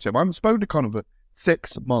and speak to him. I haven't spoken to Conor for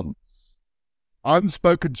 6 months. I haven't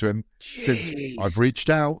spoken to him since I've reached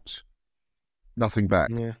out. Nothing back.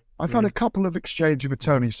 Yeah. I've had a couple of exchanges with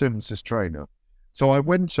Tony Simmons, his trainer. So I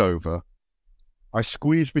went over. I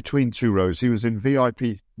squeezed between 2 rows. He was in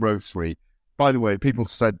VIP row 3. By the way, people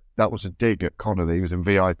said that was a dig at Conor, that he was in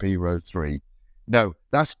VIP row 3. No,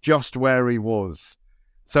 that's just where he was.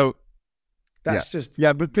 So, that's just...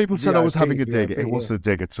 Yeah, but people said I was having a dig. VIP, it wasn't a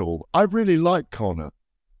dig at all. I really like Conor.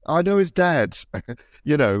 I know his dad.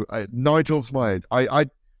 Nigel's my age.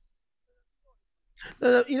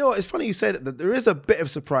 No, you know what? It's funny you say that there is a bit of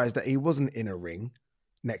surprise that he wasn't in a ring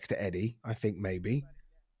next to Eddie, I think maybe.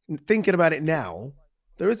 Thinking about it now,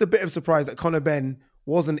 there is a bit of surprise that Conor Benn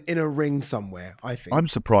wasn't in a ring somewhere, I think. I'm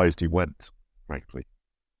surprised he went, frankly.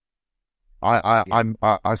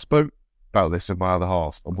 I spoke about this in my other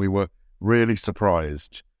half, and we were really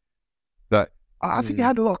surprised that I think he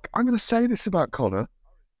had a lot. I'm going to say this about Conor.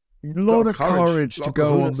 A lot of courage to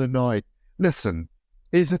go on the night. Listen,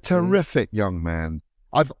 he's a terrific young man.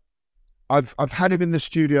 I've had him in the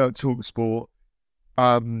studio at TalkSport.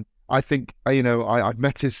 I think I've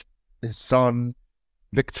met his son.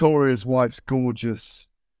 Victoria's wife's gorgeous.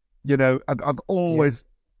 I've always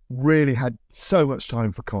really had so much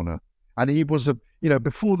time for Conor, and he was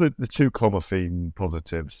before the 2 clomiphene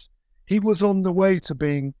positives, he was on the way to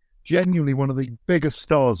being genuinely one of the biggest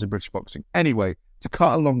stars in British boxing. Anyway, to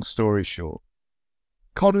cut a long story short,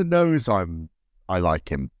 Conor knows I like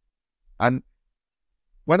him. And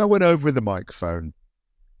when I went over with the microphone,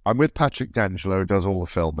 I'm with Patrick D'Angelo, who does all the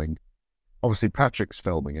filming. Obviously, Patrick's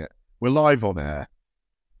filming it. We're live on air.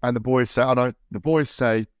 And the boys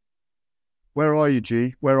say, where are you,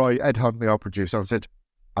 G? Where are you? Ed Huntley, our producer. I said,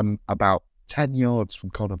 I'm about 10 yards from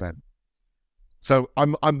Conor Benn. So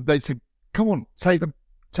they said, come on, take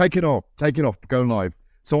it off, go live.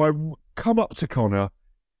 So I come up to Conor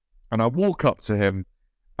and I walk up to him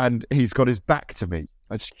and he's got his back to me.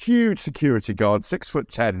 A huge security guard,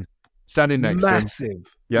 6'10", standing next to him.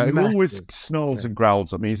 Massive. Yeah, he always snarls and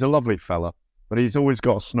growls at me. He's a lovely fella, but he's always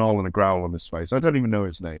got a snarl and a growl on his face. I don't even know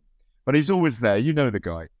his name, but he's always there. You know the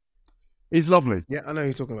guy. He's lovely. Yeah, I know who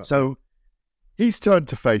you're talking about. So he's turned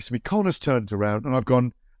to face me. Conor's turned around, and I've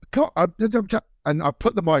gone, and I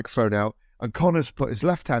put the microphone out, and Conor's put his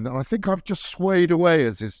left hand, and I think I've just swayed away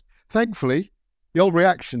as his, thankfully, the old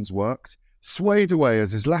reactions worked, swayed away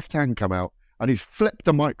as his left hand come out, and he's flipped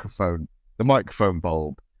the microphone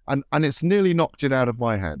bulb, and it's nearly knocked it out of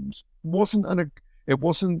my hands. It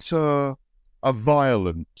wasn't a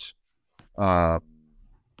violent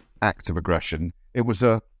act of aggression. It was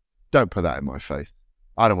don't put that in my face.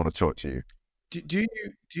 I don't want to talk to you. Do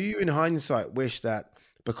you, in hindsight, wish that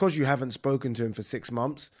because you haven't spoken to him for 6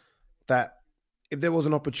 months, that if there was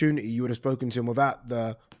an opportunity, you would have spoken to him without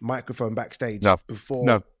the microphone backstage before?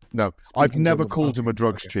 No. I've never called him a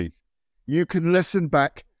drugs cheat. You can listen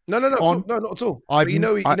back. No, not at all. But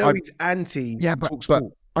he's anti. Yeah, but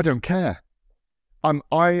I don't care.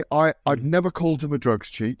 I've never called him a drugs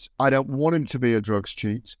cheat. I don't want him to be a drugs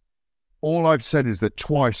cheat. All I've said is that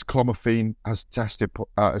twice clomiphene has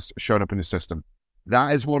shown up in his system.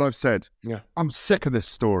 That is what I've said. Yeah. I'm sick of this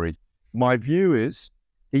story. My view is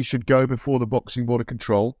he should go before the Boxing Board of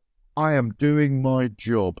Control. I am doing my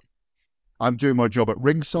job. I'm doing my job at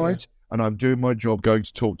ringside, and I'm doing my job going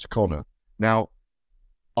to talk to Conor. Now,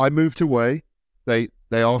 I moved away. They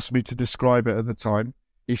asked me to describe it at the time.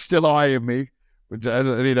 He's still eyeing me, for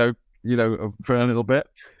a little bit.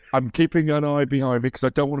 I'm keeping an eye behind me because I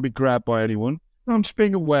don't want to be grabbed by anyone. I'm just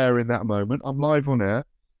being aware in that moment. I'm live on air.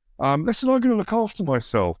 Listen, I'm going to look after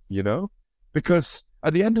myself, because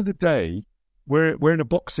at the end of the day, we're in a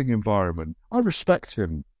boxing environment. I respect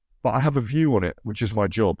him, but I have a view on it, which is my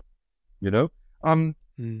job,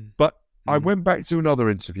 But I went back to another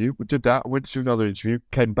interview, did that, went to another interview,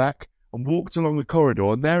 came back and walked along the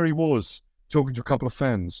corridor, and there he was talking to a couple of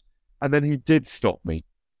fans. And then he did stop me,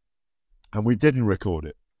 and we didn't record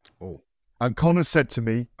it. Oh. And Conor said to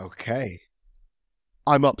me, okay,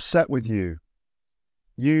 I'm upset with you.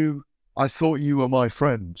 I thought you were my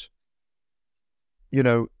friend.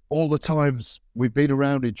 All the times we've been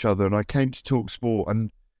around each other, and I came to TalkSport,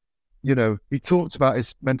 and, he talked about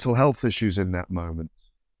his mental health issues in that moment.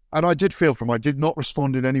 And I did feel for him. I did not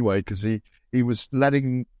respond in any way because he was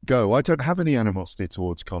letting go. I don't have any animosity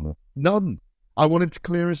towards Conor. None. I wanted to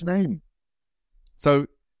clear his name. So,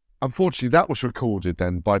 unfortunately, that was recorded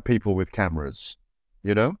then by people with cameras,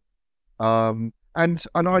 And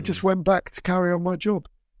I just went back to carry on my job.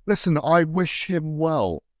 Listen, I wish him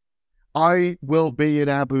well. I will be in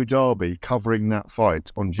Abu Dhabi covering that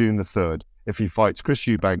fight on June the 3rd. if he fights Chris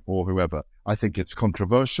Eubank or whoever. I think it's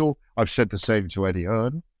controversial. I've said the same to Eddie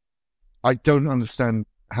Hearn. I don't understand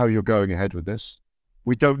how you're going ahead with this.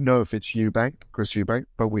 We don't know if it's Chris Eubank,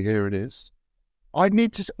 but we hear it is. I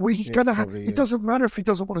need to. Well, he's going to have. It doesn't matter if he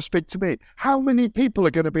doesn't want to speak to me. How many people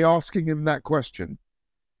are going to be asking him that question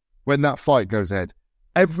when that fight goes ahead?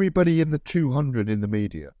 Everybody in the 200 in the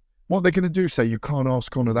media. What are they going to do? Say you can't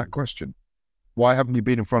ask Conor that question. Why haven't you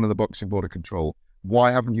been in front of the Boxing Board of Control?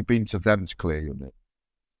 Why haven't you been to them to clear your name?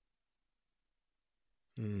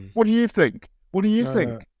 What do you think? What do you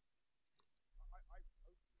think?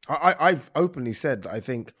 I've openly said that I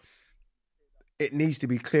think it needs to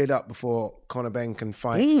be cleared up before Conor Benn can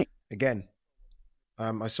fight again.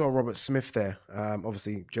 I saw Robert Smith there,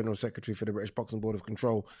 obviously General Secretary for the British Boxing Board of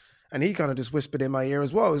Control, and he kind of just whispered in my ear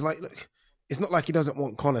as well. He's like, look, it's not like he doesn't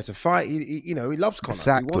want Conor to fight. He loves Conor.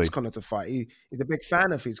 Exactly. He wants Conor to fight. He's a big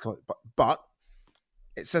fan of his Conor. But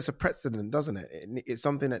it sets a precedent, doesn't it? It's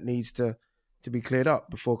something that needs to be cleared up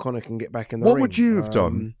before Conor can get back in the ring. What would you have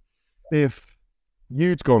done if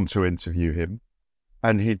you'd gone to interview him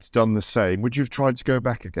and he'd done the same? Would you have tried to go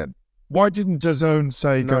back again? Why didn't DAZN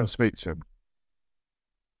say go and speak to him?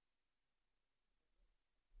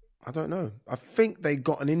 I don't know. I think they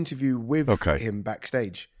got an interview with him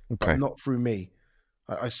backstage, but not through me.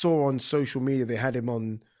 I saw on social media they had him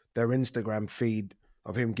on their Instagram feed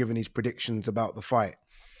of him giving his predictions about the fight.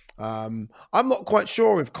 I'm not quite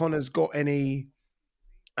sure if Conor's got any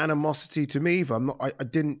animosity to me either. I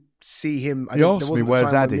didn't see him. He asked me,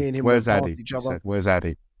 where's Addy? Where's Addy? He said, where's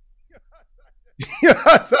Addy? You're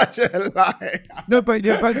such a lie. No, but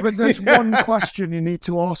there's one question you need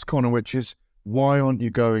to ask Conor, which is, why aren't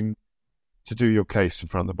you going to do your case in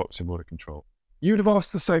front of the Boxing Board of Control? You'd have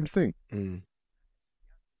asked the same thing. You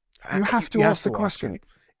have to ask the question.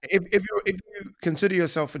 If you consider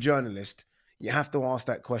yourself a journalist, you have to ask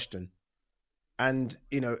that question. And,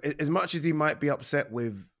 as much as he might be upset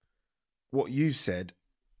with what you said,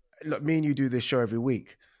 look, me and you do this show every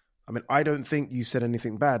week. I mean, I don't think you said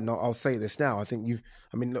anything bad. And I'll say this now. I think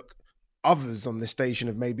look, others on this station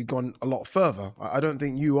have maybe gone a lot further. I don't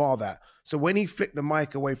think you are that. So when he flicked the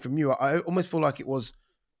mic away from you, I almost feel like it was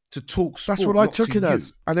to talk sport. That's what I took it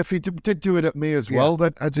as. And if he did do it at me as well,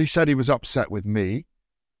 then as he said he was upset with me,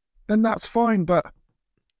 then that's fine. But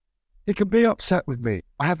he can be upset with me.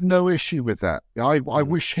 I have no issue with that. I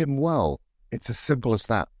wish him well. It's as simple as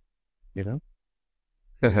that, It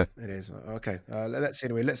is. Okay. Let's see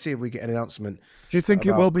anyway. Let's see if we get an announcement. Do you think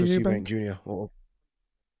it will be Eubank Jr.?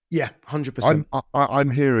 Yeah, 100%.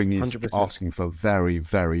 I'm hearing he's 100%. Asking for very,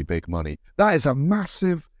 very big money. That is a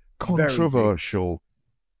massive, controversial,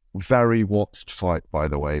 very watched fight, by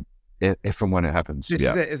the way, if and when it happens. This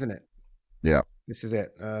is it, isn't it? Yeah. This is it.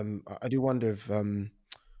 I do wonder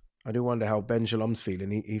how Ben Shalom's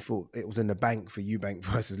feeling. He thought it was in the bank for Eubank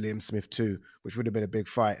versus Liam Smith too, which would have been a big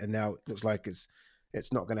fight, and now it looks like it's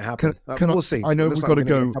not going to happen. We'll see. I know we've got to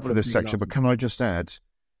go for this section, but can I just add?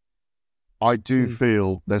 I do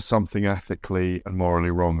feel there's something ethically and morally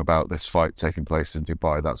wrong about this fight taking place in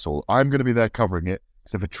Dubai. That's all. I'm going to be there covering it,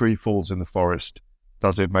 because if a tree falls in the forest,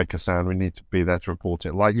 does it make a sound? We need to be there to report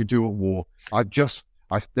it, like you do at war.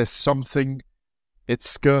 There's something. It's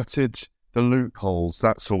skirted the loopholes.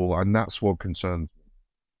 That's all, and that's what concerns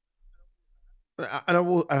me. And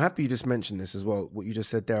I'm happy you just mentioned this as well. What you just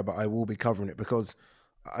said there, but I will be covering it because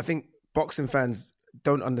I think boxing fans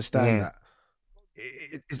don't understand that.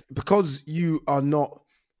 It's because you are not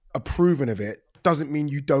approving of it doesn't mean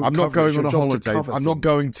you don't. I'm not going on a holiday. I'm not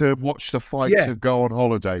going to watch the fight to go on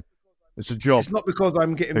holiday. It's a job. It's not because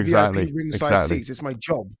I'm getting VIP ringside seats. It's my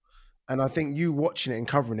job, and I think you watching it and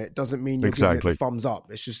covering it doesn't mean you're giving it the thumbs up.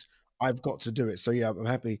 It's just I've got to do it. So yeah, I'm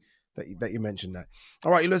happy that you mentioned that.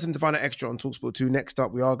 All right, you listen to Find Out Extra on TalkSport 2. Next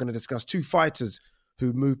up, we are going to discuss two fighters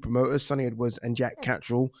who moved promoters, Sonny Edwards and Jack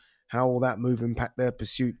Catterall. How will that move impact their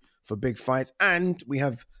pursuit for big fights? And we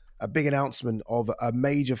have a big announcement of a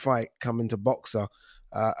major fight coming to Boxer,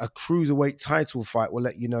 a cruiserweight title fight. We'll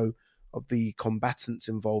let you know of the combatants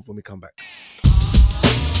involved when we come back.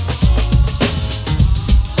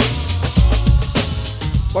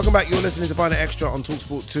 Welcome back. You're listening to Find Out Extra on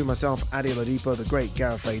TalkSport 2. Myself, Adi Oladipo, the great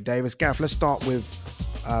Gareth A. Davis. Gareth, let's start with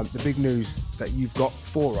the big news that you've got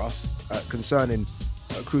for us concerning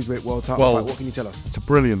a cruiserweight world title fight. What can you tell us? It's a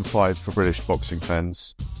brilliant fight for British boxing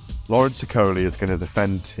fans. Lawrence Okolie is going to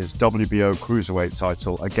defend his WBO cruiserweight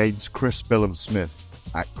title against Chris Billam-Smith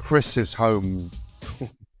at Chris's home,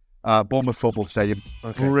 Bournemouth Football Stadium.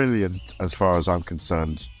 Okay. Brilliant, as far as I'm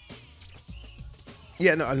concerned.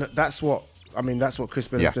 Yeah, no, that's what Chris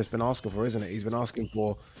Billam-Smith's been asking for, isn't it? He's been asking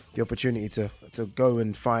for the opportunity to go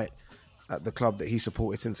and fight at the club that he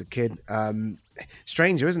supported since a kid.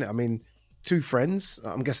 Stranger, isn't it? I mean, two friends.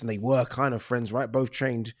 I'm guessing they were kind of friends, right? Both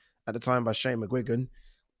trained at the time by Shane McGuigan,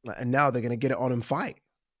 and now they're going to get it on and fight.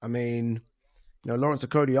 I mean, Lawrence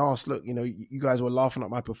Okolie asked, look, you guys were laughing at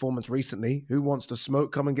my performance recently. Who wants the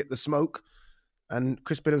smoke? Come and get the smoke. And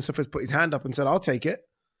Chris Billam-Smith has put his hand up and said, I'll take it.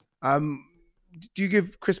 Do you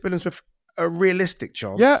give Chris Billam-Smith a realistic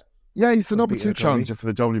chance? Yeah, he's the number 2 challenger for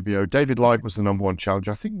the WBO. David Lyde was the number 1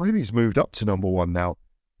 challenger. I think maybe he's moved up to number 1 now.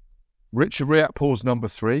 Richard Riakporhe's number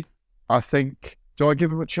 3. I think, do I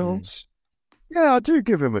give him a chance? Yeah, I do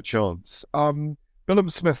give him a chance.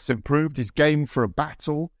 Billam-Smith's improved. He's game for a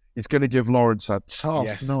battle. He's going to give Lawrence a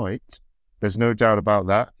tough night. There's no doubt about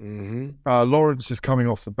that. Lawrence is coming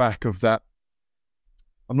off the back of that.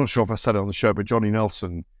 I'm not sure if I said it on the show, but Johnny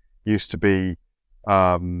Nelson used to be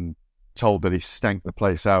told that he stank the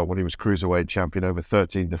place out when he was cruiserweight champion, over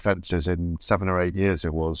 13 defences in 7 or 8 years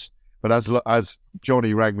it was. But as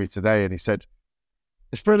Johnny rang me today and he said,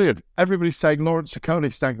 it's brilliant. Everybody's saying Lawrence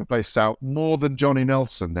Okolie stank the place out more than Johnny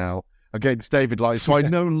Nelson now against David Lyde. So I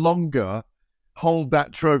no longer hold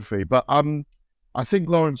that trophy. But I think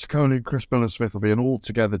Lawrence Okolie and Chris Billam-Smith will be an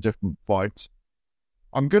altogether different fight.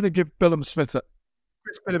 I'm going to give Billam-Smith a...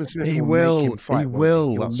 Chris Billam-Smith he will make him fight. He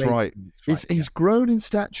will. That's right. He's grown in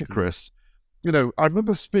stature, Chris. I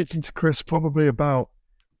remember speaking to Chris probably about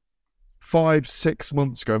 5-6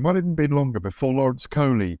 months ago. It might have even been longer, before Lawrence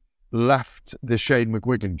Okolie left the Shane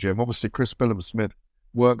McGuigan gym. Obviously, Chris Billam-Smith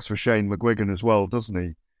works for Shane McGuigan as well, doesn't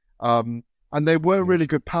he? And they were really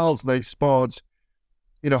good pals. They sparred,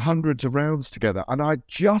 hundreds of rounds together. And I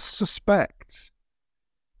just suspect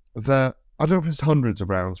that, I don't know if it's hundreds of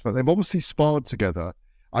rounds, but they've obviously sparred together.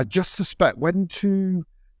 I just suspect when two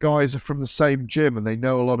guys are from the same gym and they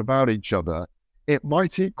know a lot about each other, it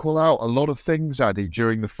might equal out a lot of things, Addy,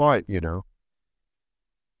 during the fight, Yeah,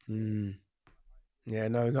 no,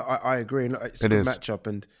 I agree. It's a good matchup.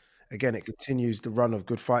 And again, it continues the run of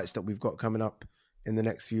good fights that we've got coming up in the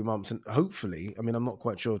next few months. And hopefully, I mean, I'm not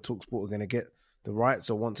quite sure TalkSport are going to get the rights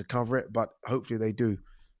or want to cover it, but hopefully they do.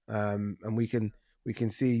 And we can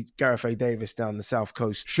see Gareth A. Davis down the South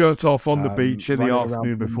Coast. Shirt off on the beach in the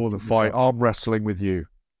afternoon before the fight, arm wrestling with you.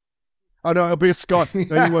 Oh, no, it'll be a Sky.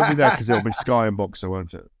 No, you won't be there because it'll be Sky and Boxer,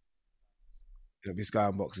 won't it? It'll be Sky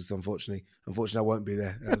and Boxers, unfortunately. Unfortunately, I won't be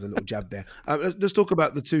there. That was a little jab there. Let's talk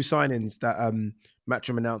about the 2 signings that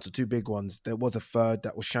Matchroom announced, the 2 big ones. There was a third,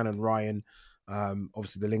 that was Shannon Ryan.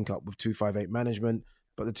 Obviously, the link up with 258 Management.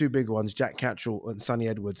 But the 2 big ones, Jack Catterall and Sonny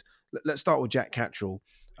Edwards. Let's start with Jack Catterall.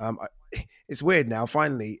 It's weird now.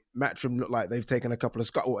 Finally, Matchroom look like they've taken a couple of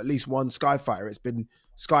Sky, or at least one Sky fighter. It's been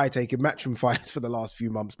Sky taking Matchroom fights for the last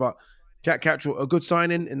few months. But Jack Catterall, a good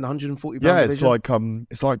signing in the 140 pound division.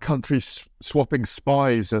 It's like countries swapping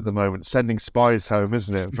spies at the moment, sending spies home,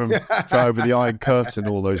 isn't it? From over the Iron Curtain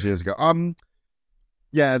all those years ago.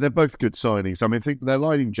 Yeah, they're both good signings. I mean, I think they're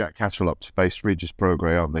lining Jack Catterall up to face Regis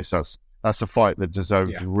Prograis, aren't they? So that's a fight that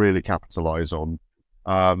DAZN can really capitalise on.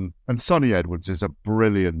 And Sonny Edwards is a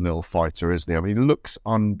brilliant little fighter, isn't he? I mean, he looks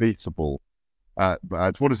unbeatable.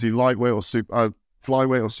 What is he, lightweight or super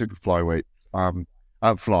flyweight or super flyweight?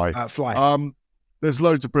 Fly. There's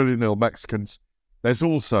loads of brilliant little Mexicans. There's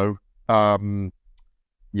also Fai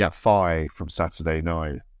from Saturday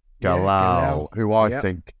Night, Galal, who I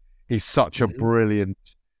think he's such a brilliant,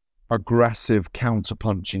 aggressive,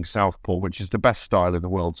 counter-punching southpaw, which is the best style in the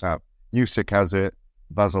world to have. Usyk has it,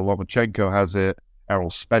 Vasyl Lomachenko has it, Errol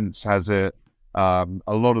Spence has it. A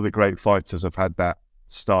lot of the great fighters have had that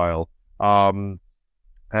style.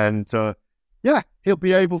 He'll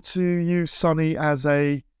be able to use Sonny as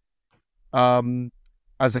a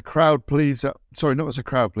crowd pleaser. Sorry, not as a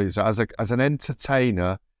crowd pleaser, as an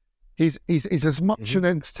entertainer. He's as much an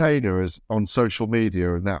entertainer as on social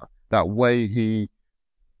media, and that way he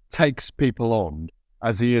takes people on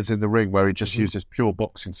as he is in the ring, where he just uses pure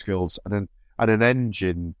boxing skills and an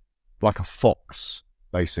engine like a fox,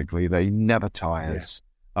 basically, that he never tires.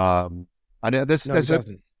 They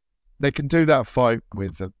can do that fight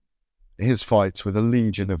with his fights with a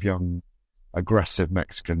legion of young, aggressive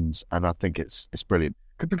Mexicans, and I think it's brilliant.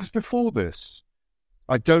 Because before this,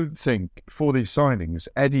 I don't think, before these signings,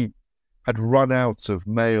 Eddie had run out of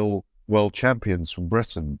male world champions from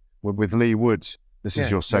Britain with Lee Wood. This is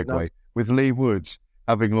your segue. With Lee Wood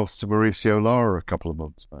having lost to Mauricio Lara a couple of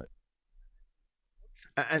months back.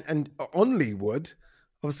 And on Lee Wood,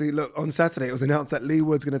 obviously, look, on Saturday it was announced that Lee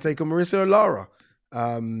Wood's going to take on Mauricio Lara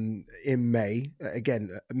in May. Again,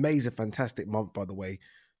 May's a fantastic month, by the way,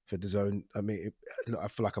 for DAZN. I mean, I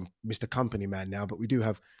feel like I'm Mr. Company Man now, but we do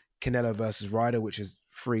have Canelo versus Ryder, which is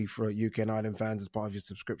free for UK and Ireland fans as part of your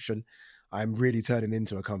subscription. I'm really turning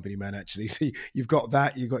into a company man, actually. So you've got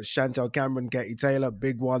that. You've got Chantel Cameron, Katie Taylor,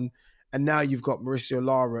 big one. And now you've got Mauricio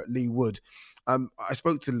Lara, Lee Wood. I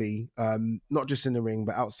spoke to Lee, not just in the ring,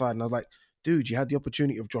 but outside. And I was like, dude, you had the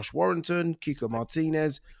opportunity of Josh Warrington, Kiko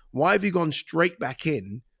Martinez. Why have you gone straight back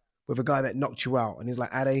in with a guy that knocked you out? And he's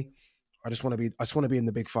like, Ade, I just want to be in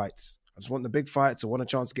the big fights. I just want the big fights. I want a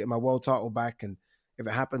chance to get my world title back. And if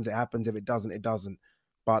it happens, it happens. If it doesn't, it doesn't.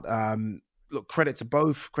 But look, credit to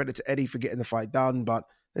both. Credit to Eddie for getting the fight done. But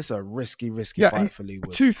it's a risky fight for Lee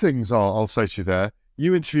Wood. Two things I'll say to you there.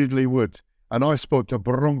 You interviewed Lee Wood, and I spoke to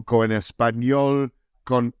Bronco en español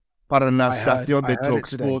para la estación de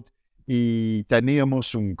Talksport y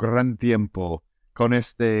teníamos un gran tiempo con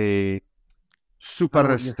este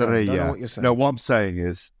superestrella. No, what I'm saying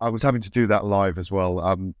is, I was having to do that live as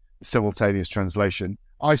well, simultaneous translation.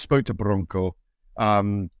 I spoke to Bronco.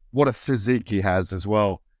 What a physique he has as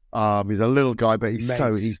well. He's a little guy, but he's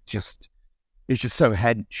just so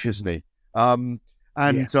hench, isn't he?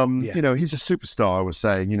 You know, he's a superstar, I was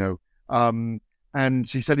saying, you know. And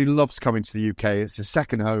he said he loves coming to the UK. It's his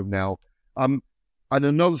second home now. And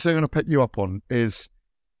another thing I'm going to pick you up on is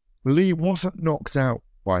Lee wasn't knocked out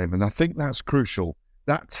by him, and I think that's crucial.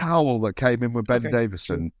 That towel that came in with Ben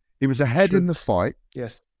Davison, he was ahead in the fight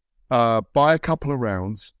by a couple of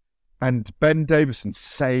rounds, and Ben Davison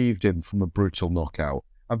saved him from a brutal knockout.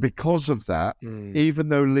 And because of that, even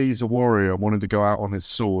though Lee's a warrior and wanted to go out on his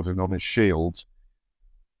sword and on his shield,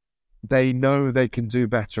 they know they can do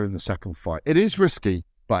better in the second fight. It is risky,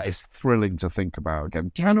 but it's thrilling to think about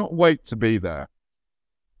again. Cannot wait to be there.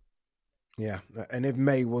 Yeah, and if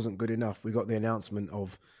May wasn't good enough, we got the announcement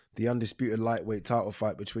of the undisputed lightweight title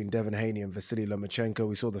fight between Devin Haney and Vasily Lomachenko.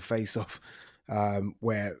 We saw the face-off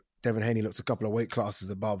where Devin Haney looks a couple of weight classes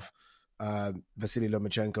above Vasily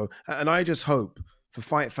Lomachenko. And I just hope for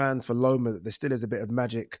fight fans, for Loma, that there still is a bit of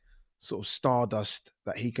magic, sort of stardust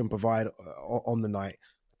that he can provide on the night.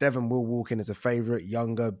 Devin will walk in as a favourite,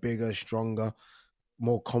 younger, bigger, stronger,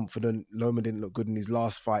 more confident. Loma didn't look good in his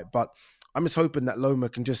last fight, but I'm just hoping that Loma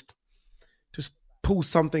can just pull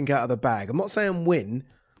something out of the bag. I'm not saying win,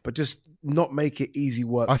 but just not make it easy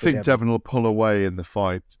work. I think Devin will pull away in the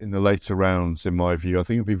fight in the later rounds, in my view. I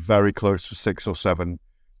think it'll be very close for 6 or 7.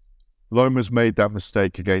 Loma's made that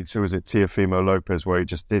mistake against, who was it, Teofimo Lopez, where he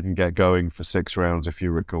just didn't get going for 6 rounds, if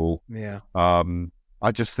you recall. Yeah.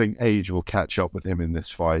 I just think age will catch up with him in this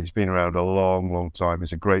fight. He's been around a long, long time.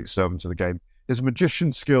 He's a great servant to the game. His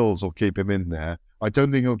magician skills will keep him in there. I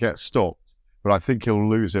don't think he'll get stopped, but I think he'll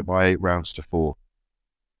lose it by 8 rounds to 4.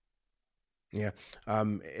 Yeah.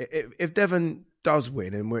 If Devin does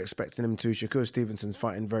win, and we're expecting him to, Shakur Stevenson's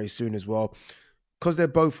fighting very soon as well, because they're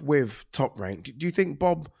both with Top Rank, do you think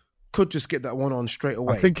Bob could just get that one on straight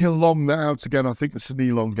away? I think he'll long that out again. I think it's an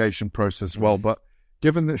elongation process as well, but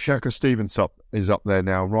given that Shakur Stevenson is up there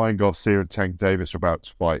now, Ryan Garcia and Tank Davis are about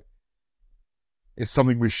to fight, it's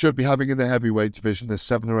something we should be having in the heavyweight division. There's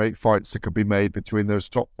 7 or 8 fights that could be made between those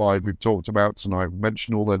top 5 we've talked about tonight. We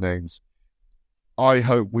mentioned all their names. I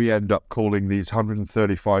hope we end up calling these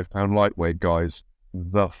 135-pound lightweight guys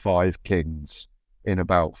the 5 Kings in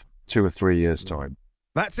about 2 or 3 years' time.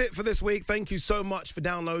 That's it for this week. Thank you so much for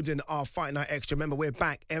downloading our Fight Night Extra. Remember, we're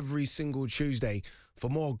back every single Tuesday for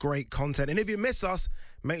more great content. And if you miss us,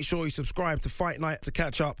 make sure you subscribe to Fight Night to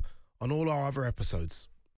catch up on all our other episodes.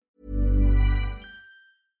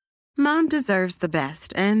 Mom deserves the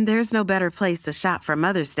best, and there's no better place to shop for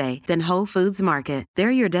Mother's Day than Whole Foods Market.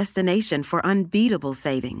 They're your destination for unbeatable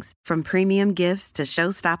savings, from premium gifts to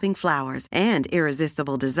show-stopping flowers and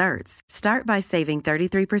irresistible desserts. Start by saving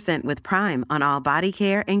 33% with Prime on all body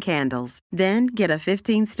care and candles. Then get a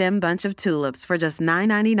 15-stem bunch of tulips for just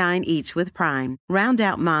 $9.99 each with Prime. Round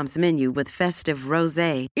out Mom's menu with festive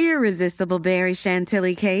rosé, irresistible berry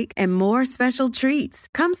chantilly cake, and more special treats.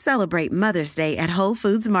 Come celebrate Mother's Day at Whole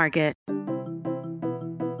Foods Market.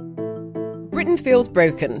 Britain feels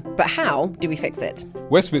broken, but how do we fix it?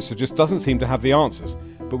 Westminster just doesn't seem to have the answers,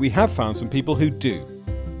 but we have found some people who do.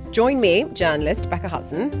 Join me, journalist Becca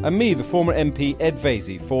Hudson. And me, the former MP Ed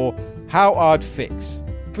Vaizey, for How I'd Fix.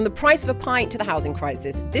 From the price of a pint to the housing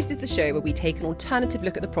crisis, this is the show where we take an alternative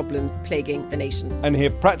look at the problems plaguing the nation. And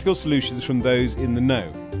hear practical solutions from those in the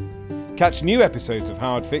know. Catch new episodes of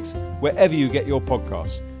How I'd Fix wherever you get your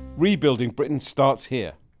podcasts. Rebuilding Britain starts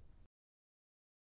here.